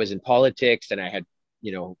 and I was in politics, and I had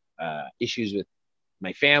issues with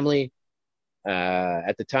my family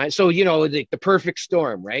at the time. So the perfect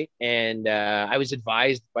storm, right? And I was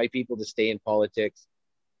advised by people to stay in politics.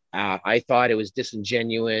 I thought it was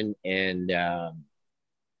disingenuous, and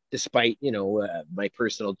despite my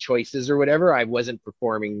personal choices or whatever, I wasn't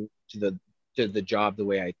performing to the job the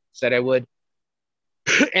way I said I would.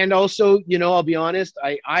 And also, I'll be honest,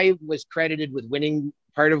 I was credited with winning.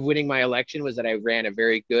 Part of winning my election was that I ran a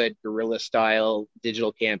very good guerrilla style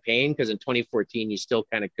digital campaign, because in 2014 you still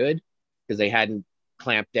kind of could, because they hadn't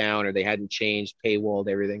clamped down or they hadn't changed, paywalled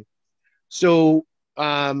everything. So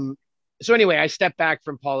so anyway, I stepped back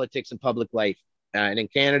from politics and public life. And in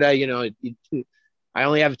Canada, I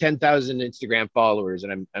only have 10,000 Instagram followers,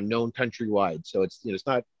 and I'm known countrywide. So it's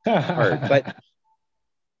not hard.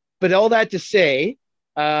 But all that to say,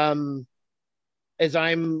 as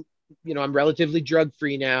I'm relatively drug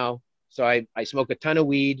free now. So I smoke a ton of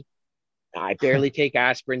weed. I barely take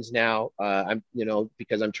aspirins now.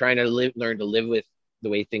 Because I'm trying to learn to live with the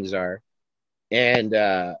way things are. And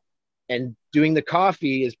doing the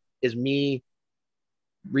coffee is me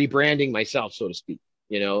rebranding myself, so to speak,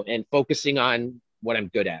 and focusing on what I'm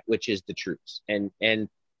good at, which is the troops. And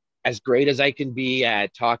as great as I can be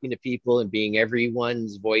at talking to people and being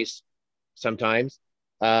everyone's voice sometimes,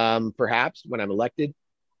 perhaps when I'm elected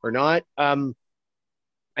or not, I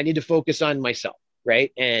need to focus on myself,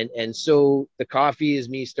 right? And so the coffee is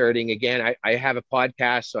me starting again. I have a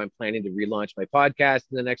podcast, so I'm planning to relaunch my podcast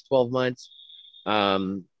in the next 12 months.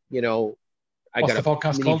 I What's got the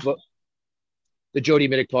podcast called? The Jody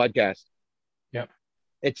Minnick podcast. Yeah.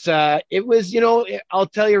 It was, I'll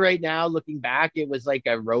tell you right now, looking back, it was like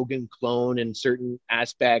a Rogan clone in certain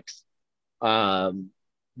aspects,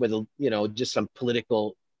 with just some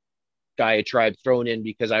political diatribe thrown in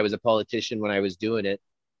because I was a politician when I was doing it.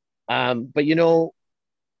 But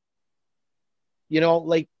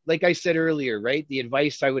like I said earlier, right? The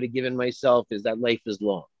advice I would have given myself is that life is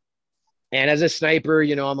long. And as a sniper,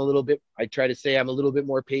 I try to say I'm a little bit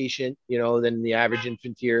more patient, than the average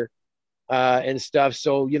infantier, and stuff.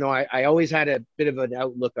 So, I always had a bit of an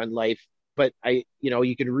outlook on life, but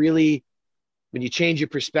you can really, when you change your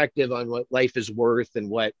perspective on what life is worth and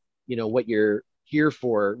what you're here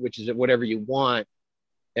for, which is whatever you want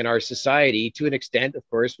in our society, to an extent, of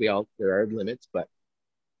course, there are limits, but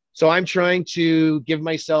so I'm trying to give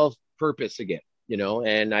myself purpose again,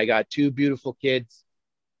 and I got two beautiful kids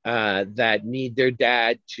that need their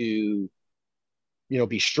dad to,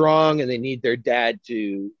 be strong, and they need their dad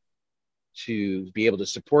to be able to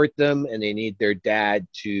support them, and they need their dad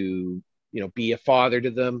to, be a father to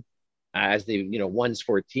them, as they, one's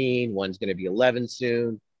 14, one's going to be 11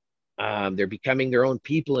 soon. They're becoming their own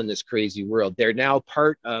people in this crazy world. They're now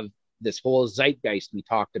part of this whole zeitgeist we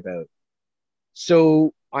talked about.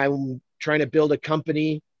 So I'm trying to build a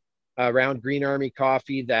company around Green Army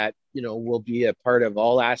Coffee that, will be a part of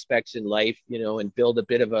all aspects in life, and build a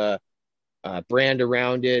bit of a brand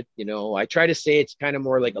around it. I try to say it's kind of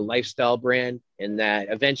more like a lifestyle brand, and that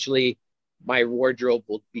eventually my wardrobe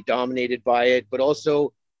will be dominated by it, but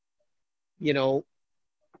also,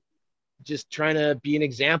 just trying to be an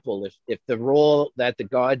example. If the role that the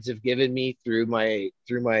gods have given me through my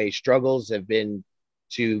struggles have been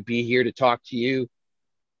to be here to talk to you,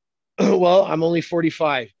 well, I'm only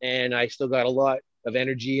 45 and I still got a lot of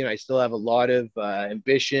energy, and I still have a lot of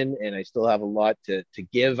ambition, and I still have a lot to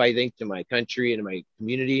give, I think, to my country and my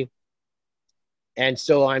community. And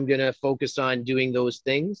so I'm going to focus on doing those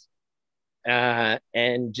things,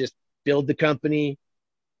 and just build the company,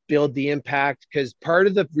 build the impact. Because part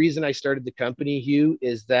of the reason I started the company, Hugh,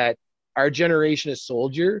 is that our generation of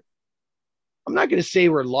soldier, I'm not going to say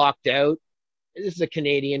we're locked out. This is a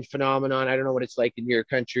Canadian phenomenon. I don't know what it's like in your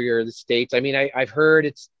country or the States. I mean, I've heard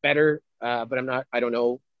it's better, but I don't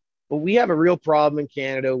know. But we have a real problem in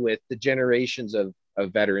Canada with the generations of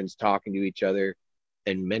veterans talking to each other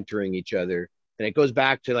and mentoring each other. And it goes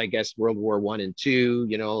back to, I guess, World War I and II,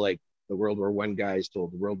 you know, like the World War I guys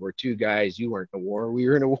told the World War II guys, you weren't in a war, we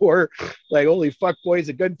were in a war. Like, holy fuck, boys,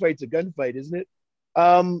 a gunfight's a gunfight, isn't it?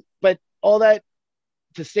 But all that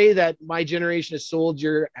to say that my generation of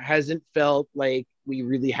soldier hasn't felt like we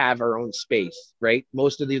really have our own space, right?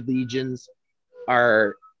 Most of the legions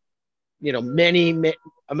are, you know,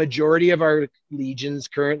 a majority of our legions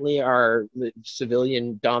currently are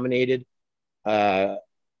civilian dominated. That's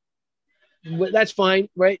fine,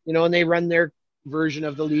 right? You know, and they run their version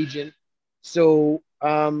of the legion. So, you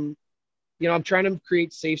know, I'm trying to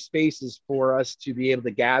create safe spaces for us to be able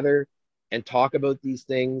to gather and talk about these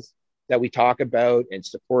things that we talk about and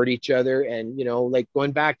support each other. And, you know, like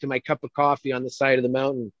going back to my cup of coffee on the side of the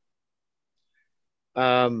mountain,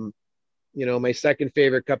 you know, my second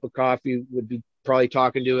favorite cup of coffee would be probably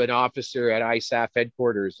talking to an officer at ISAF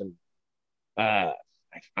headquarters. And I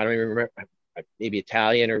don't even remember, maybe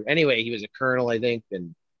Italian, or anyway, he was a colonel, I think.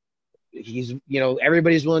 And he's, you know,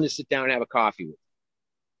 everybody's willing to sit down and have a coffee with him,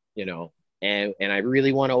 you know, and I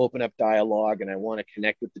really want to open up dialogue, and I want to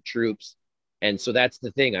connect with the troops. And so that's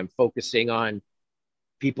the thing. I'm focusing on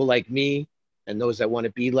people like me and those that want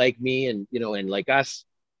to be like me, and, you know, and like us,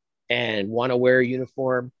 and want to wear a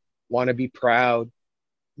uniform, want to be proud,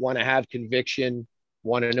 want to have conviction,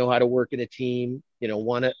 want to know how to work in a team, you know,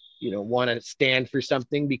 want to stand for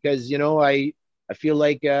something. Because, you know, I feel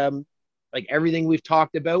like everything we've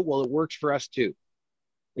talked about, well, it works for us too.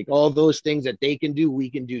 Like all those things that they can do,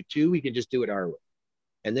 we can do too. We can just do it our way.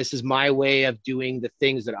 And this is my way of doing the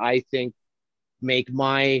things that I think make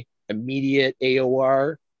my immediate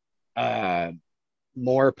AOR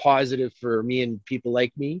more positive for me and people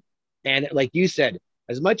like me. And like you said,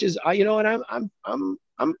 as much as I, you know, and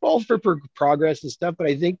I'm all for progress and stuff, but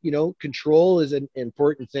I think, you know, control is an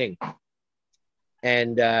important thing.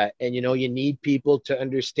 And you know, you need people to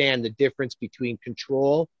understand the difference between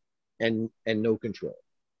control and no control,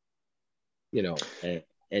 you know.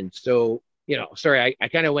 And so, you know, sorry, I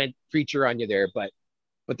kind of went preacher on you there, but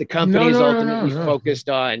the company is ultimately focused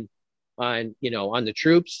on, you know, on the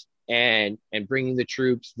troops, and bringing the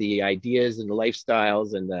troops the ideas and the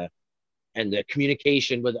lifestyles and the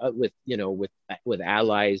communication with you know, with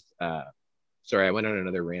allies. Sorry, I went on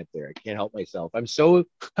another rant there. I can't help myself. I'm so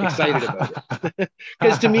excited about it.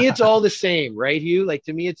 Because to me, it's all the same, right, Hugh? Like,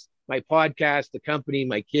 to me, it's my podcast, the company,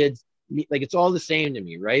 my kids, like, it's all the same to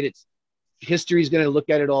me, right? It's history is going to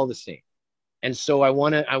look at it all the same. And so I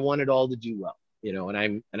want it all to do well, you know, and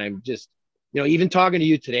I'm just, you know, even talking to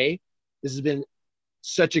you today, this has been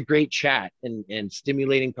such a great chat and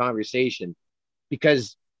stimulating conversation,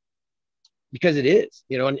 because it is,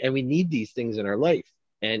 you know, and we need these things in our life.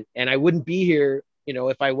 And I wouldn't be here, you know,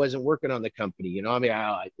 if I wasn't working on the company, you know. I mean,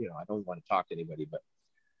 you know, I don't want to talk to anybody,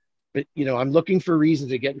 but, you know, I'm looking for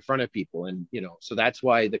reasons to get in front of people. And, you know, so that's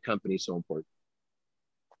why the company is so important.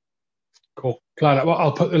 Cool. Glad. Well,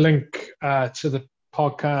 I'll put the link to the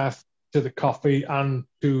podcast, to the coffee, and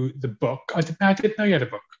to the book. I didn't know you had a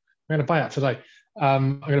book. I'm going to buy it today.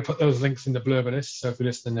 I'm going to put those links in the blurb of this. So if you're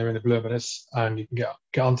listening, they're in the blurb of this, and you can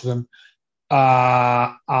get onto them.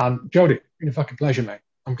 And Jody, it's been a fucking pleasure, mate.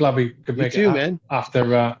 I'm glad we could make it man. After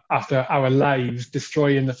our lives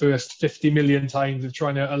destroying the first 50 million times of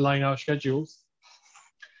trying to align our schedules.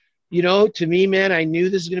 You know, to me, man, I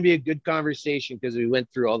knew this was going to be a good conversation because we went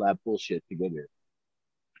through all that bullshit together.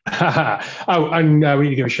 Oh, and we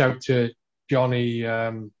need to give a shout to Johnny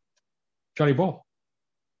Ball.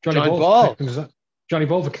 Johnny Ball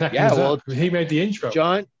for connecting us up. He made the intro.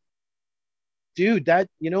 John, dude, that,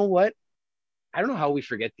 you know what? I don't know how we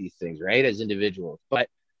forget these things, right, as individuals. But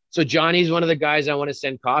so Johnny's one of the guys I want to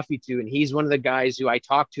send coffee to, and he's one of the guys who I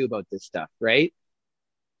talk to about this stuff, right?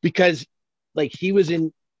 Because, like, he was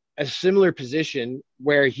in a similar position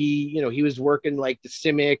where he, you know, he was working like the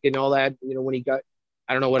CIMIC and all that, you know, when he got,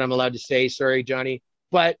 I don't know what I'm allowed to say, sorry, Johnny,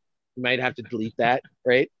 but you might have to delete that,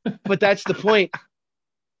 right? But that's the point.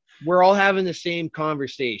 We're all having the same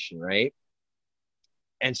conversation, right?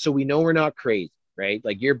 And so we know we're not crazy. Right?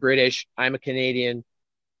 Like, you're British, I'm a Canadian,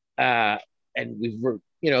 and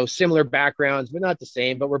similar backgrounds, but not the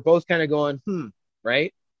same, but we're both kind of going,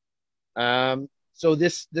 right? So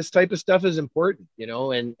this type of stuff is important,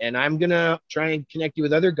 and I'm going to try and connect you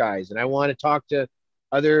with other guys. And I want to talk to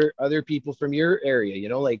other people from your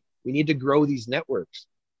area, like we need to grow these networks.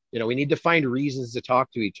 We need to find reasons to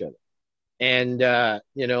talk to each other. And,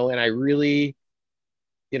 and I really,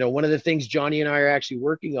 one of the things Johnny and I are actually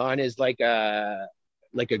working on is like a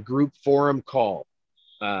group forum call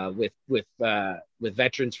with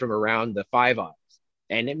veterans from around the Five Eyes.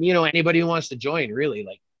 And, anybody who wants to join, really,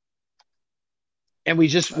 like, and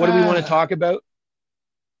what do we want to talk about?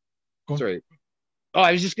 Sorry. Oh,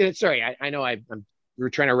 I was just going to, sorry. I know we were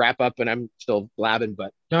trying to wrap up and I'm still blabbing,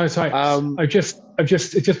 but no, it's right. it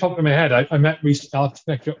just popped in my head. I met recently. I'll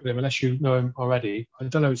connect you up with him unless you know him already. I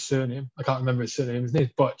don't know his surname. I can't remember his surname. His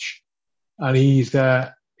name's Butch, and he's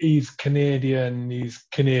Canadian. He's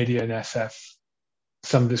Canadian SF,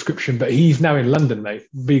 some description, but he's now in London, mate.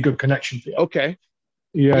 Be a good connection for you. Okay.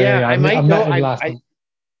 Yeah. I might know.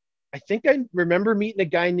 I think I remember meeting a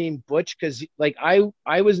guy named Butch because, like,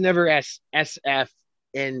 I was never SF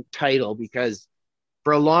in title because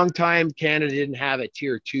for a long time Canada didn't have a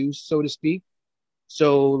tier 2, so to speak.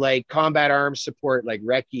 So like combat arms support, like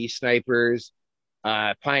recce, snipers,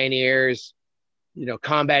 pioneers,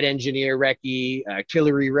 combat engineer recce,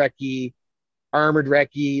 artillery recce, armored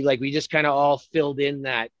recce. Like we just kind of all filled in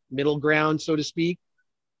that middle ground, so to speak.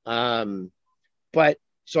 But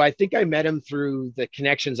so I think I met him through the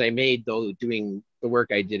connections I made, though, doing the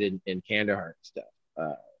work I did in Kandahar and stuff.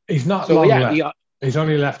 He's not long left. He's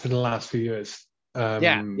only left in the last few years.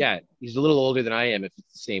 Yeah. He's a little older than I am, if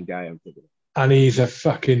it's the same guy I'm thinking of. And he's a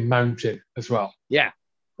fucking mountain as well. Yeah.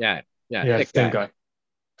 Thick same guy.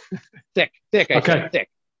 Thick. I said thick.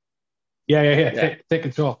 Yeah. Thick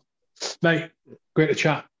and tall. Mate, great to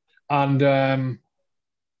chat. And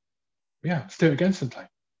let's do it again sometime.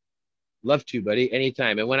 Love to, buddy.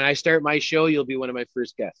 Anytime. And when I start my show, you'll be one of my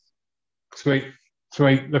first guests. Sweet.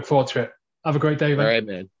 Look forward to it. Have a great day, man. All right,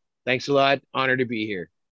 man. Thanks a lot. Honor to be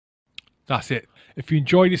here. That's it. If you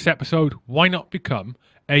enjoyed this episode, why not become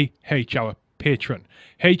a H-Hour patron?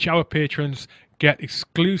 H-Hour patrons get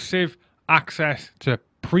exclusive access to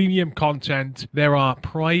premium content. There are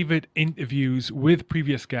private interviews with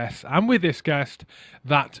previous guests and with this guest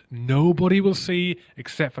that nobody will see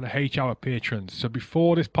except for the H-Hour patrons. So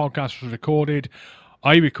before this podcast was recorded,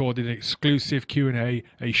 I recorded an exclusive Q&A,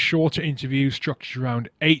 a shorter interview structured around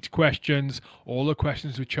 8 questions. All the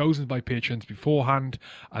questions were chosen by patrons beforehand,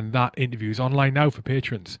 and that interview is online now for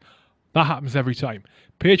patrons. That happens every time.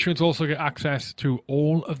 Patrons also get access to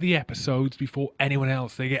all of the episodes before anyone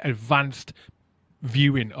else. They get advanced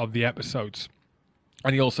viewing of the episodes.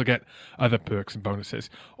 And you also get other perks and bonuses.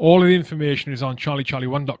 All of the information is on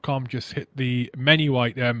charliecharlie1.com. Just hit the menu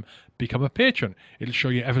item, become a patron. It'll show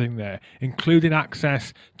you everything there, including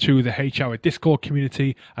access to the H-Hour Discord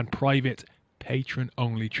community and private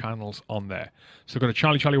patron-only channels on there. So go to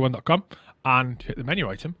charliecharlie1.com and hit the menu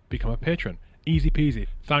item, become a patron. Easy peasy.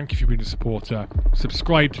 Thank you for being a supporter.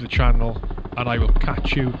 Subscribe to the channel, and I will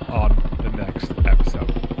catch you on the next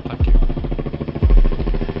episode.